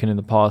has spoken in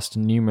the past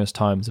numerous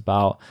times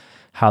about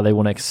how they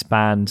want to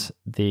expand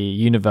the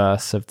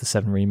universe of the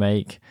 7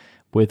 Remake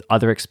with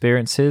other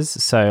experiences.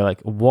 So,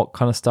 like, what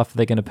kind of stuff are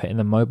they going to put in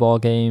the mobile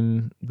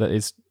game that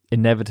is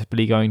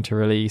inevitably going to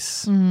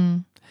release?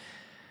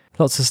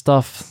 Lots of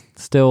stuff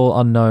still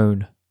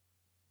unknown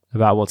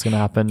about what's going to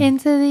happen.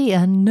 Into the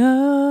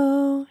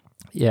unknown.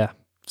 Yeah,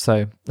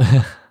 so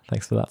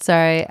thanks for that.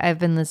 Sorry, I've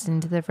been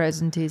listening to the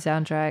Frozen 2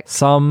 soundtrack.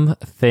 Some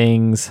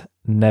things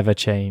never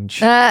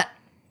change.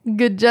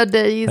 Good job,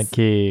 Daddies. Thank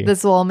you.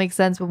 This will all make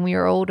sense when we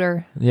are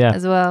older. Yeah,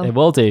 as well. It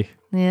will do.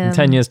 Yeah. In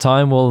 10 years'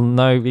 time, we'll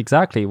know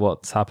exactly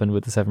what's happened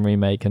with the 7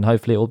 remake, and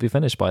hopefully it will be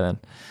finished by then.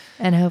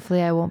 And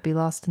hopefully I won't be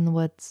lost in the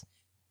woods.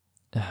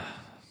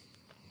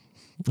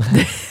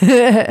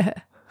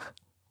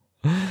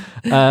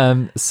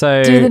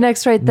 So do the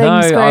next right thing,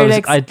 no, Square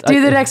Enix.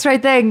 Do the next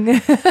right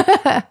thing.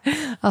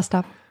 I'll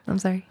stop. I'm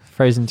sorry.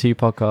 Frozen 2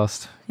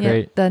 podcast.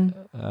 Great. Yep,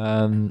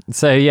 done.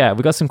 So yeah,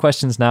 we got some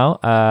questions now.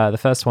 The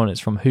first one is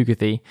from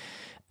Hugathy.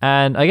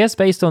 And I guess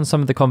based on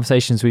some of the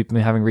conversations we've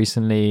been having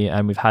recently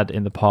and we've had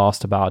in the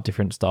past about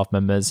different staff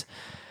members,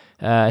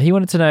 he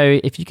wanted to know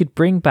if you could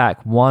bring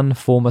back one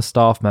former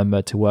staff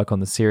member to work on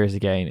the series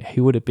again,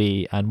 who would it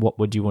be and what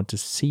would you want to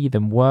see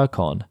them work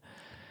on?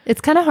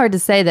 It's kind of hard to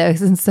say though,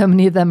 since so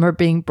many of them are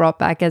being brought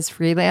back as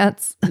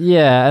freelance.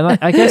 Yeah, and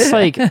I guess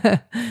like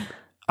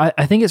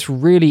I think it's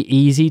really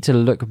easy to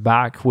look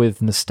back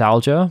with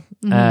nostalgia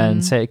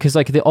and say, because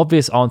like the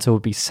obvious answer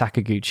would be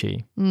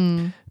Sakaguchi.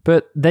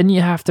 But then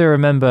you have to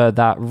remember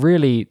that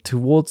really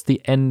towards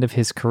the end of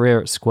his career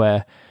at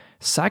Square,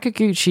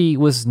 Sakaguchi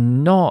was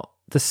not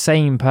the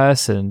same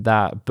person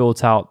that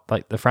built out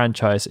like the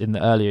franchise in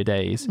the earlier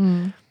days.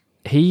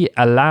 He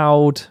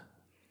allowed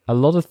a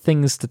lot of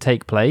things to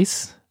take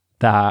place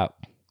that,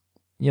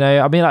 you know,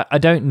 I mean, I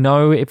don't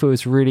know if it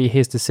was really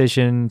his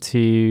decision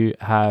to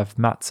have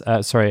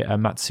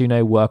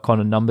Matsuno work on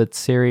a numbered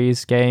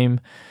series game,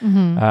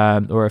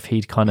 or if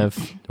he'd kind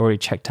of already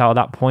checked out at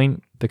that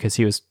point because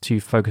he was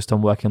too focused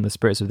on working on the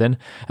Spirits Within.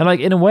 And like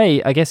in a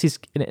way, I guess he's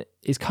kind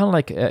of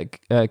like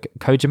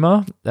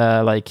Kojima.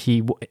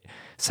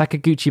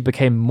 Sakaguchi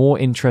became more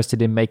interested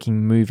in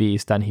making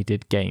movies than he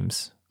did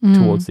games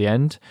towards the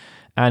end,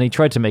 and he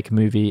tried to make a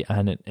movie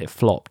and it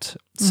flopped.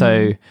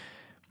 So.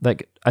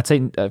 Like I'd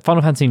say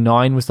Final Fantasy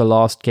 9 was the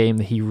last game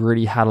that he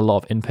really had a lot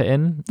of input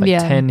in. Like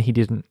 10, he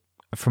didn't,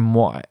 from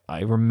what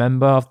I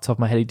remember off the top of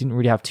my head, he didn't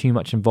really have too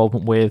much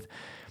involvement with.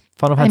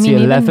 Final Fantasy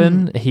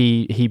 11,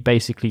 he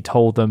basically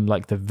told them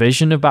like the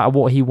vision about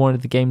what he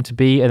wanted the game to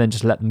be and then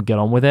just let them get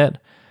on with it.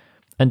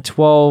 And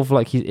 12,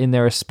 like he's in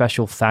there as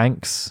special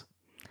thanks.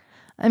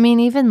 I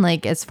mean, even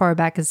like as far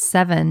back as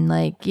 7,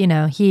 like, you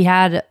know, he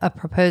had a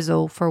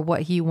proposal for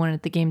what he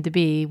wanted the game to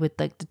be with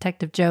like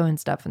Detective Joe and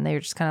stuff. And they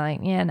were just kind of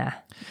like, yeah, nah,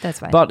 that's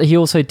fine. But he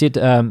also did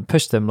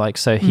push them. Like,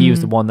 so he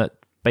was the one that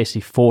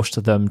basically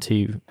forced them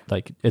to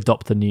like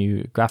adopt the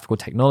new graphical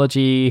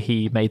technology.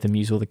 He made them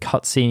use all the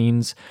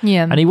cutscenes.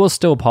 Yeah. And he was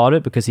still part of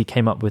it because he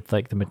came up with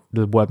like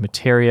the word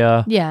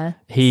materia. Yeah.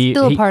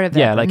 Still a part of it.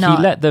 Yeah. Like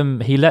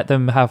he let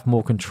them have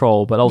more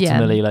control, but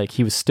ultimately like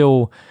he was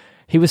still...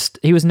 He was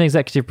an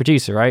executive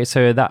producer, right?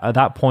 So at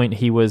that point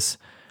he was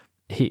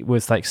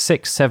like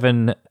 6,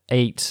 7,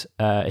 8.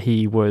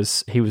 He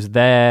was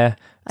there.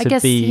 I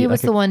guess he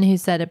was the one who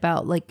said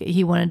about like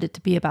he wanted it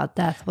to be about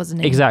death,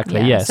 wasn't he? Exactly.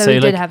 Yeah. So he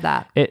did have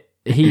that.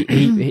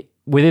 He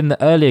within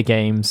the earlier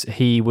games,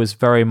 he was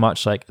very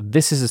much like,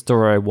 this is the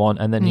story I want,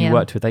 and then he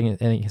worked with I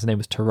think his name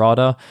was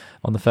Terada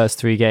on the first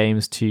 3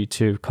 games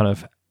to kind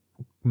of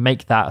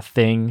make that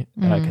thing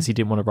because he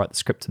didn't want to write the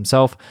script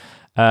himself.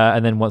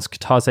 And then once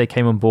Katase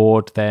came on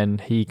board, then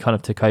he kind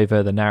of took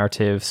over the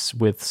narratives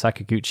with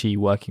Sakaguchi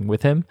working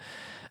with him.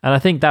 And I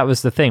think that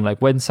was the thing,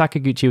 like when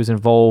Sakaguchi was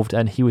involved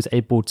and he was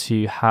able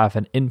to have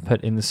an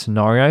input in the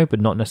scenario, but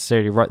not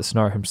necessarily write the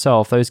scenario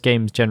himself, those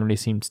games generally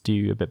seem to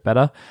do a bit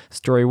better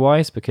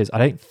story-wise, because I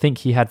don't think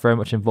he had very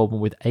much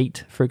involvement with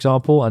 8, for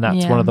example, and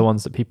that's one of the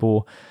ones that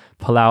people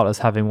pull out as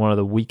having one of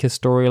the weaker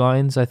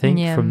storylines, I think,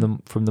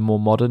 from the more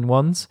modern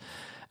ones.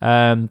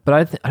 But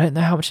I don't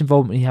know how much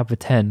involvement he had with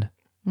 10.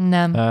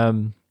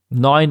 No.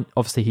 9,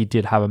 obviously, he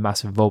did have a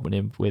massive involvement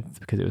in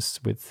with because it was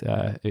with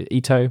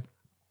Ito.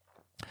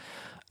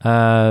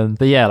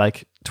 But yeah,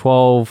 like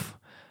 12,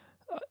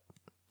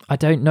 I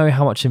don't know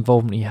how much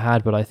involvement he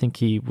had, but I think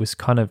he was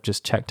kind of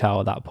just checked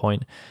out at that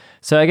point.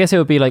 So I guess it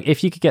would be like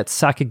if you could get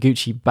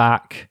Sakaguchi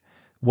back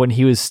when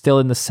he was still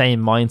in the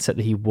same mindset that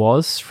he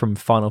was from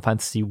Final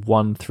Fantasy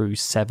 1 through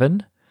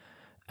 7,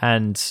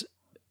 and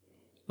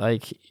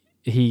like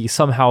he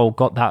somehow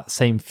got that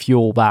same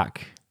fuel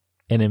back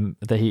in him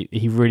that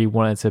he really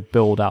wanted to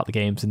build out the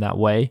games in that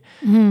way,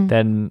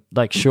 then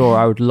like sure,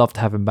 I would love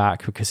to have him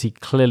back because he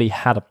clearly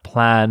had a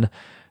plan,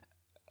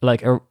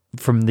 like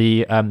from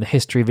the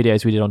history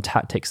videos we did on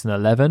Tactics in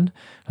 11.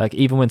 Like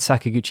even when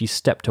Sakaguchi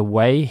stepped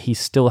away, he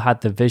still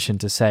had the vision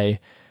to say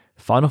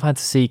Final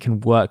Fantasy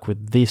can work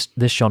with this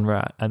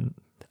genre and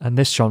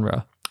this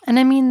genre. And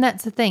I mean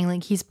that's the thing,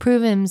 like he's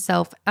proven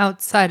himself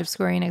outside of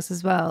Square Enix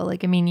as well.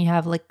 Like I mean you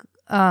have like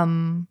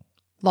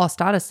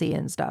Lost Odyssey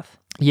and stuff.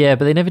 Yeah,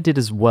 but they never did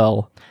as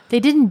well.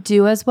 They didn't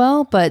do as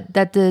well, but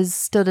that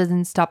still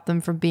doesn't stop them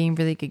from being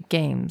really good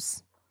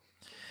games.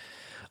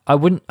 I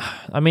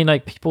mean,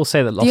 like people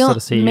say that Lost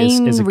Odyssey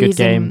is a good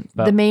game.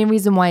 But the main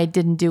reason why it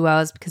didn't do well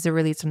is because it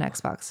released on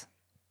Xbox.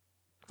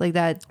 Like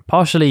that.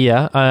 Partially,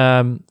 yeah.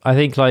 I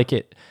think like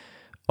it,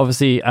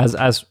 obviously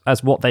as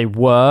what they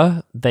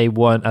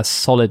weren't as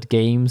solid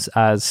games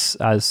as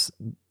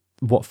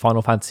what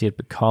Final Fantasy had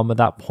become at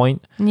that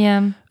point.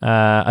 Yeah.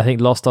 I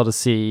think Lost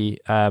Odyssey,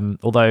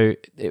 although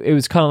it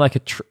was kind of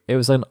like it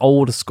was an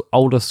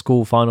older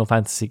school Final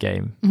Fantasy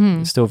game.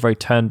 It's still very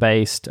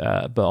turn-based,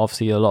 but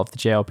obviously a lot of the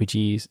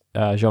JRPG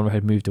genre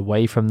had moved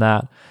away from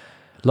that.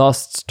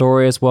 Lost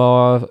Story as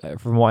well,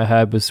 from what I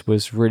heard,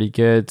 was really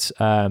good.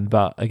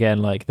 But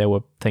again, like there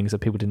were things that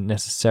people didn't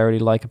necessarily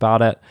like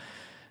about it.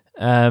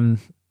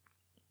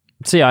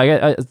 So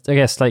yeah, I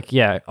guess like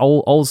yeah,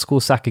 old school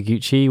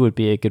Sakaguchi would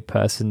be a good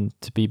person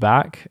to be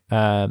back.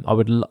 I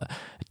would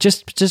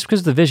just because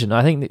of the vision.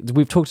 I think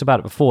we've talked about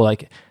it before.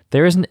 Like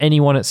there isn't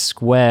anyone at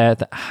Square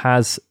that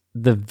has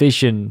the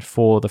vision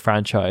for the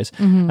franchise,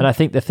 and I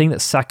think the thing that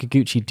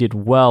Sakaguchi did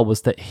well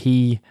was that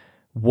he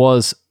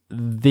was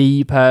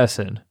the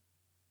person.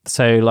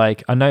 So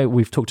like I know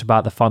we've talked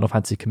about the Final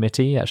Fantasy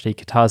committee. Actually,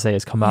 Kitase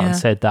has come out and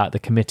said that the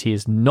committee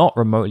is not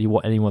remotely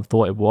what anyone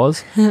thought it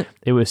was.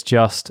 It was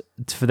just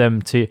for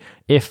them to,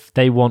 if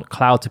they want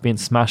Cloud to be in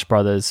Smash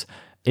Brothers,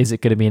 is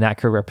it going to be an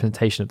accurate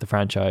representation of the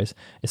franchise?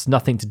 It's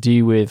nothing to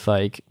do with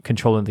like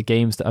controlling the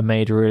games that are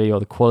made really, or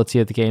the quality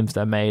of the games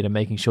that are made and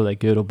making sure they're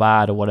good or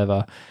bad or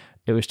whatever.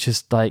 It was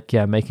just like,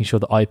 yeah, making sure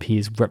the IP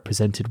is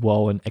represented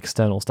well and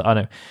external stuff. I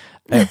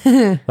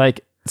know.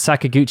 Like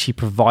Sakaguchi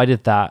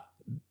provided that,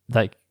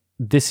 like,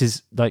 this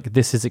is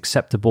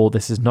acceptable,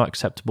 this is not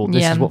acceptable,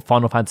 this is what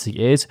Final Fantasy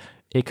is.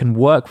 It can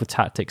work with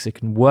tactics, it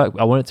can work.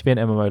 I want it to be an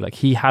MMO. Like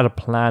he had a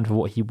plan for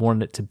what he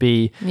wanted it to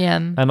be.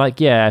 And like,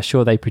 yeah,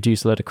 sure, they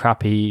produced a load of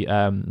crappy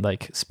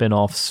like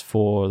spin-offs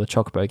for the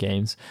Chocobo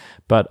games,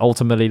 but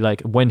ultimately, like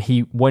when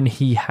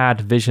he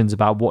had visions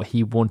about what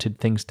he wanted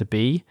things to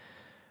be,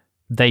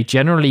 they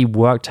generally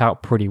worked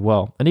out pretty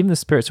well. And even The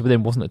Spirits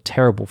Within wasn't a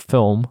terrible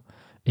film,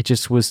 it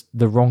just was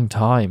the wrong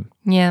time.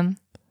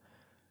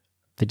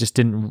 They just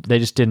didn't.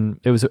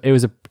 It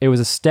was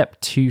a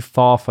step too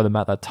far for them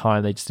at that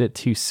time. They just did it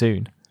too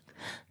soon.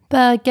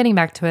 But getting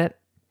back to it,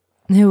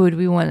 who would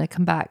we want to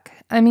come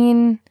back? I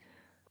mean,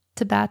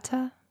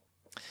 Tabata.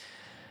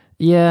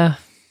 Yeah.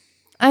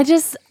 I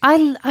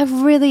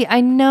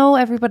know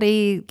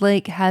everybody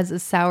like has a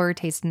sour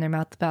taste in their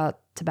mouth about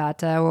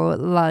Tabata, or a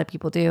lot of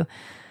people do.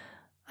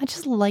 I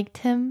just liked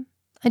him.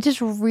 I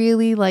just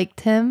really liked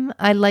him.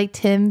 I liked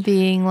him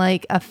being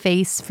like a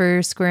face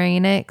for Square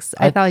Enix.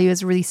 I thought he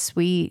was really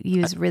sweet. He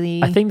was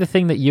really... I think the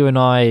thing that you and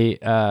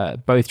I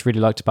both really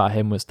liked about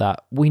him was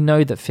that we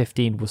know that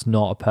 15 was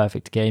not a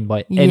perfect game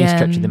by any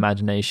stretch of the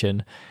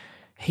imagination.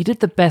 He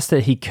did the best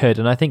that he could,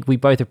 and I think we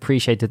both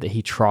appreciated that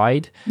he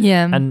tried.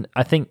 And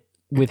I think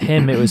with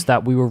him, it was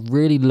that we were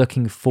really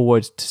looking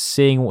forward to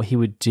seeing what he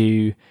would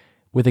do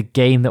with a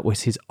game that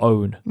was his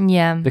own.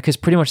 Because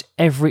pretty much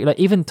every, like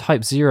even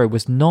Type 0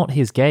 was not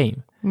his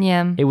game.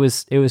 It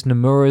was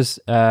Nomura's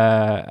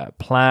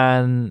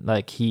plan.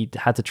 Like he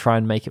had to try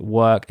and make it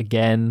work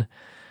again.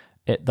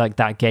 Like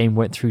that game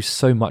went through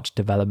so much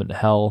development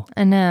hell.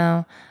 I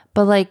know.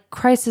 But like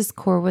Crisis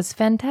Core was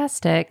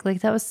fantastic. Like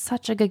that was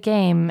such a good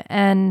game.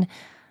 And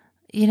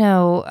you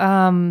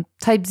know,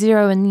 Type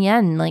 0 in the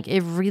end, like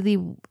it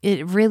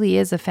really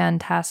is a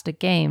fantastic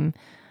game.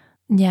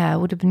 Yeah, it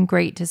would have been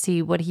great to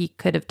see what he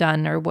could have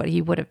done, or what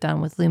he would have done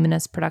with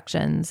Luminous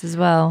Productions as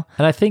well.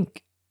 And I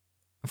think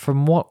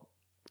from what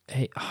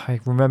I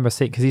remember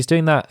seeing, because he's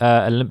doing that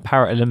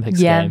Paralympics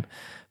game,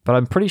 but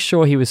I'm pretty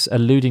sure he was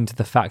alluding to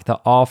the fact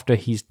that after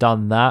he's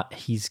done that,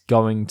 he's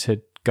going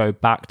to go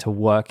back to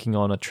working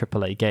on a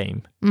AAA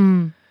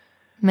game.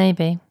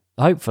 Maybe.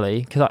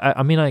 Hopefully, because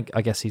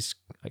I guess he's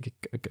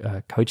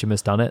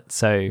Kojima's done it,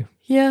 so...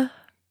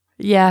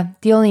 Yeah,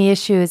 the only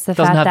issue is the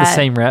fact that... Doesn't have the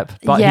same rep,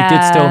 but he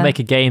did still make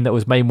a game that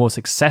was made more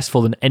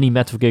successful than any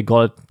Metal Gear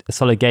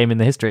Solid game in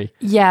the history.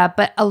 Yeah,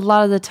 but a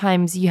lot of the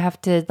times you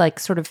have to like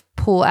sort of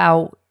pull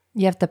out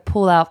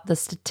the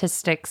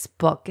statistics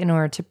book in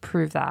order to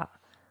prove that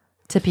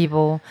to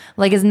people.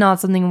 Like it's not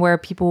something where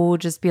people will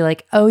just be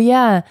like, oh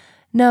yeah,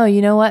 no,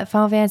 you know what?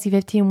 Final Fantasy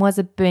 15 was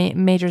a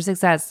major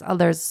success. Oh,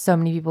 there's so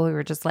many people who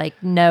were just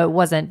like, no, it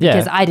wasn't,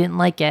 because I didn't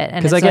like it.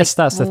 Because I guess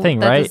that's the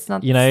thing, right? It's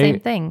not the same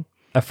thing.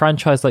 A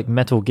franchise like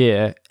Metal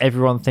Gear,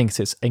 everyone thinks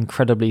it's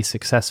incredibly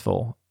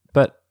successful,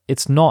 but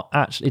it's not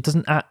actually. It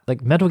doesn't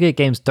like Metal Gear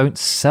games don't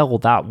sell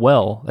that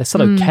well. They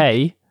sell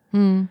okay,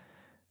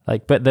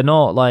 like, but they're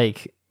not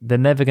like they're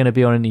never going to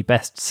be on any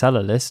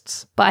bestseller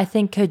lists. But I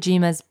think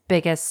Kojima's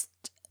biggest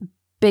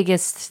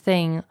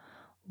thing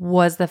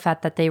was the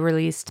fact that they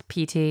released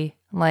PT.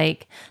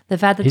 Like the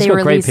fact that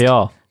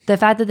the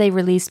fact that they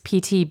released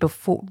PT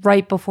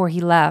right before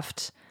he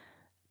left.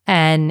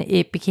 And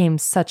it became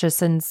such a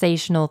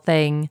sensational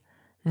thing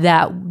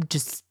that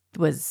just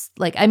was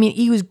like, I mean,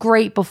 he was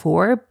great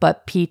before,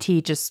 but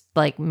PT just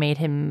like made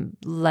him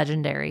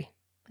legendary,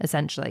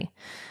 essentially.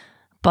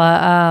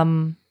 But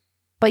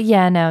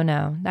yeah,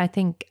 no. I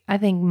think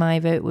my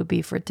vote would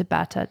be for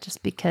Tabata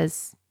just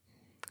because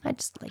I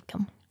just like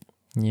him.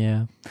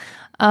 Yeah.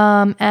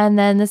 And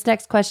then this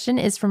next question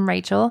is from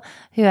Rachel,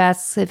 who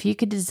asks, if you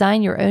could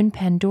design your own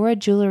Pandora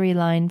jewelry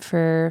line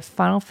for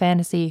Final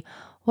Fantasy,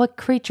 what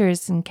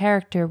creatures and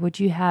character would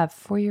you have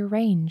for your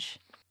range?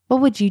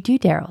 What would you do,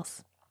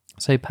 Darryls?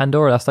 So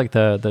Pandora, that's like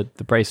the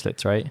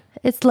bracelets, right?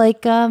 It's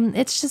like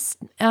it's just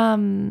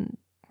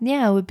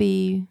yeah, it would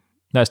be.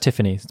 No, it's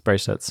Tiffany's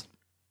bracelets.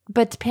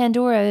 But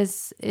Pandora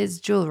is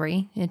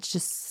jewelry. It's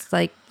just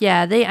like,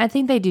 yeah, I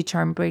think they do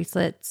charm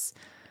bracelets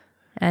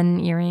and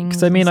earrings.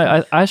 Because I mean,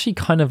 I actually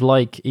kind of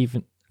like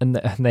even, and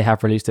they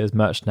have released it as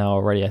merch now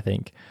already, I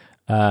think.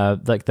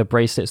 Like the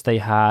bracelets they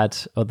had,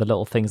 or the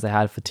little things they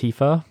had for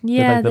Tifa.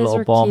 Yeah, like the those little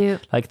were bomb.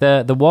 cute. Like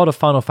the World of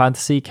Final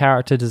Fantasy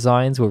character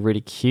designs were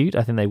really cute.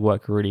 I think they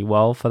work really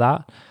well for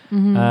that.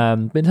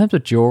 But in terms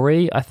of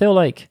jewelry, I feel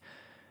like,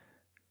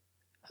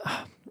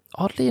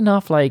 oddly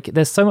enough, like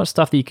there's so much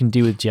stuff that you can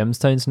do with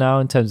gemstones now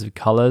in terms of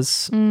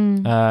colors,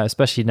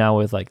 especially now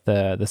with like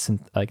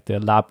the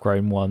lab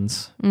grown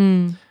ones.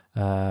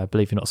 I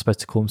believe you're not supposed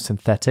to call them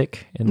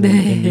synthetic in the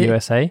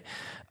USA.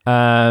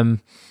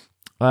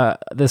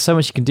 There's so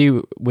much you can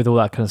do with all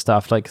that kind of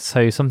stuff. Like,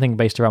 so something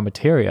based around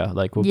materia,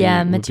 like would be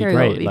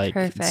Materia would great. be Like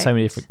perfect. so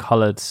many different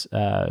colored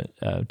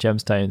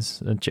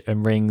gemstones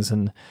and rings,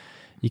 and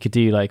you could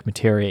do like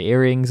materia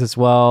earrings as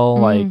well.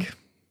 Like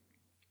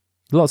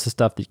lots of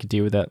stuff that you could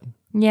do with it.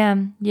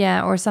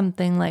 Yeah, or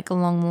something like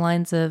along the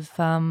lines of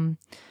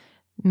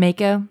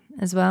Mako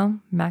as well.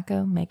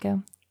 Mako.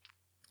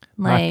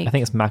 Like I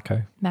think it's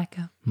Marco.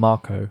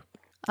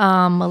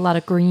 A lot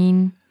of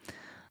green.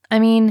 I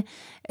mean,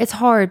 it's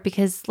hard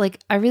because like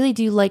I really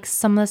do like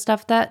some of the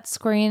stuff that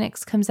Square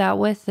Enix comes out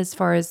with as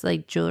far as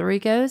like jewelry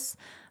goes,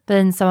 but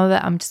then some of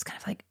it I'm just kind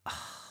of like,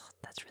 oh,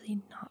 that's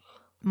really not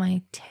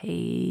my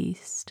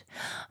taste.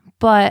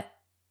 But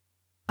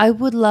I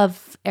would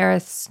love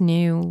Aerith's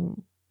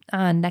new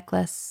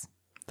necklace.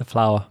 The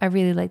flower. I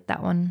really like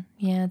that one.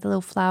 Yeah, the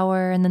little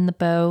flower and then the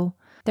bow.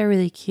 They're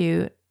really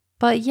cute.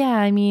 But yeah,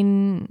 I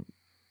mean,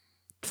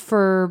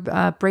 for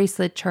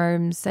bracelet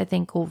charms, I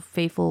think Old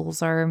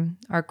Faithfuls are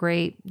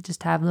great.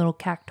 Just have little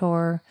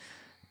Cactor,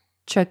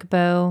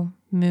 Chocobo,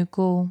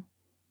 Moogle.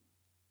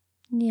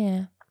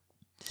 Yeah,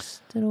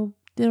 just it'll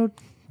do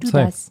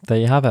best. There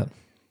you have it.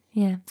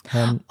 Yeah.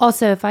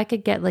 Also, if I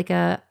could get like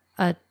a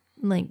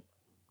like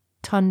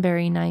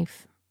Tonberry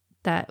knife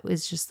that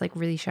was just like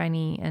really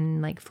shiny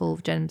and like full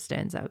of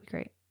gemstones, that would be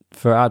great.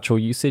 For actual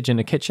usage in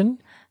a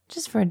kitchen?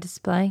 Just for a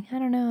display. I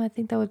don't know. I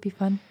think that would be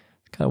fun.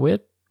 Kind of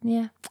weird.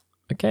 Yeah.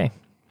 Okay.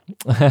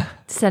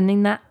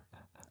 Sending that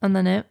on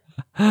the note.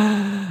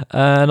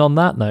 And on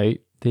that note,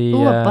 a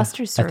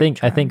Buster Sword I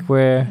think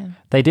charm.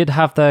 they did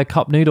have the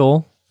cup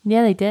noodle.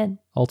 Yeah, they did.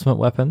 Ultimate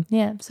weapon.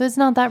 Yeah, so it's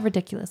not that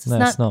ridiculous.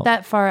 It's not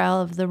that far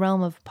out of the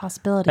realm of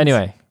possibilities.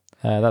 Anyway,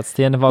 that's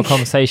the end of our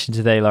conversation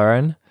today,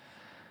 Lauren.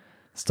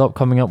 Stop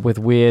coming up with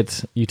weird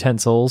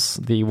utensils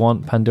that you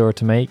want Pandora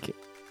to make.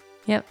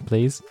 Yep.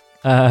 Please.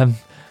 The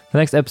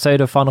next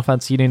episode of Final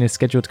Fantasy Union is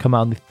scheduled to come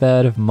out on the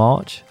 3rd of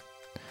March.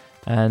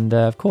 And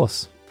of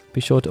course,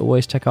 be sure to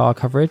always check out our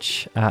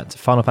coverage at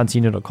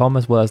finalfantasyunion.com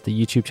as well as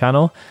the YouTube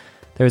channel.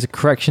 There is a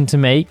correction to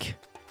make.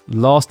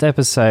 Last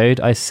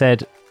episode, I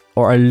said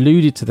or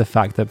alluded to the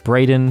fact that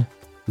Brayden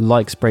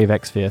likes Brave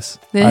Exvius.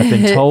 I've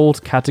been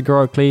told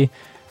categorically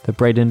that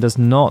Brayden does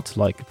not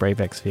like Brave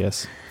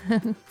Exvius.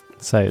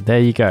 So there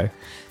you go.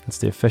 That's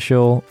the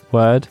official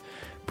word.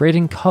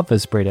 Brayden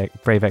covers Brave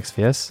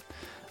Exvius,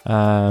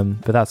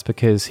 but that's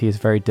because he is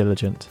very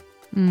diligent.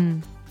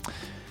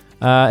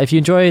 If you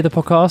enjoy the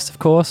podcast, of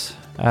course,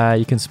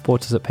 you can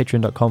support us at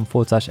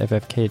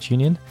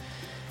patreon.com/FFKHUnion.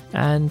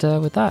 And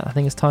with that, I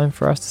think it's time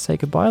for us to say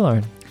goodbye,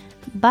 Lauren.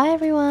 Bye,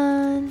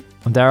 everyone.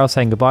 I'm Daryl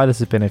saying goodbye. This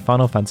has been a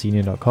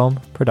FinalFantasyUnion.com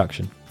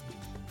production.